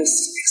Black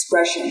feminist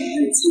expression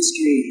and its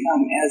history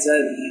as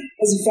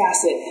a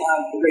facet of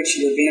the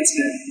racial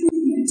advancement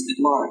movement at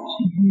large.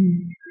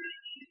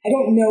 I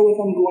don't know if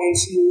I'm going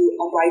to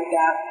write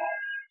that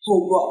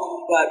whole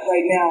book, but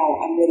right now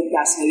I'm really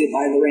fascinated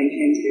by Lorraine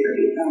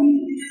Hansberry,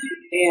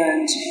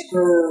 and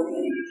her.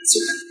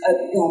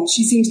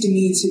 She seems to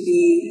me to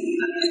be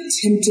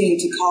attempting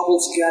to cobble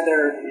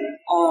together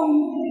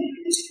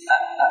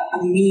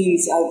a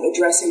means of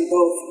addressing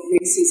both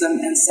racism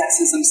and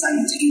sexism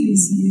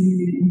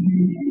simultaneously.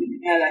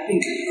 And I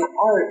think her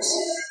art,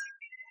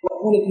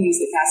 one of the things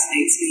that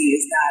fascinates me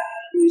is that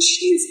when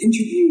she is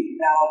interviewed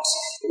about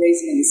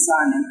Raising the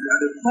Sun and her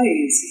other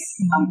plays,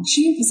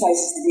 she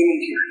emphasizes the women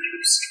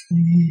characters.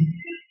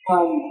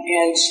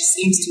 And she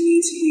seems to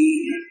me to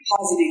be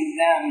positing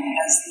them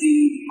as the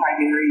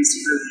primaries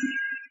for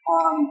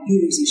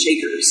movers and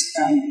shakers,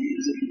 and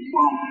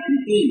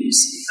themes,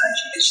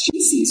 as she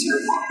sees her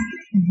work.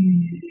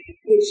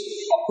 Which,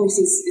 of course,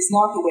 is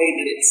not the way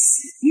that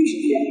it's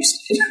usually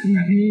understood.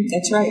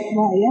 That's right.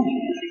 Well, yeah.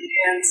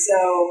 And so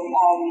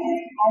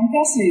I'm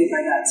fascinated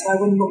by that. So I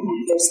would look more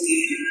closely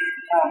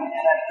at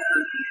her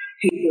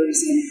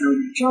papers and her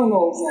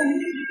journals. And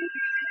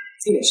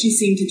she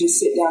seemed to just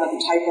sit down at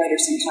the typewriter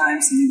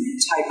sometimes and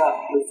type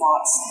up her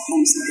thoughts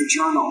almost like a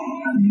journal.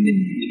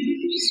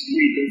 Just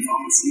read their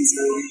thoughts. And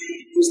so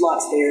there's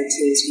lots there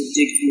to sort of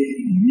dig through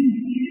and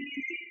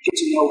get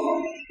to know her.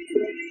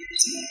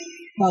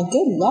 Well,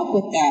 good luck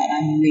with that. I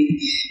mean, we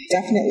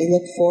definitely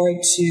look forward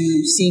to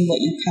seeing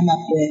what you come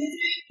up with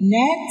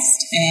next.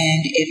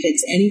 And if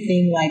it's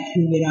anything like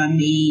Prove It On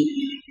Me,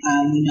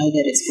 we know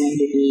that it's going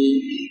to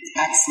be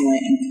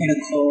excellent and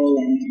critical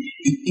and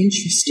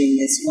interesting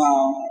as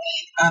well.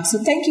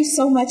 So thank you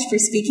so much for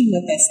speaking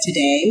with us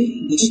today.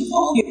 Wish you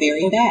all the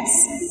very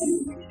best.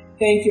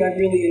 Thank you. I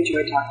really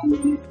enjoyed talking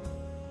with you.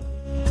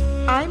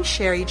 I'm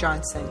Sherry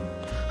Johnson,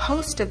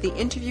 host of the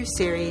interview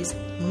series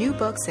New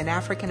Books in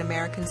African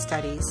American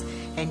Studies,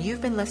 and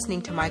you've been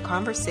listening to my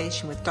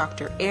conversation with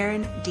Dr.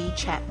 Erin D.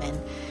 Chapman,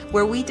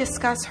 where we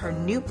discuss her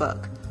new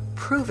book,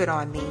 Prove It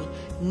On Me,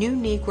 New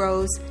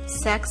Negroes,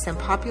 Sex and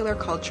Popular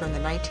Culture in the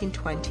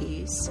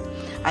 1920s.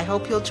 I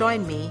hope you'll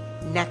join me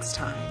next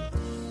time.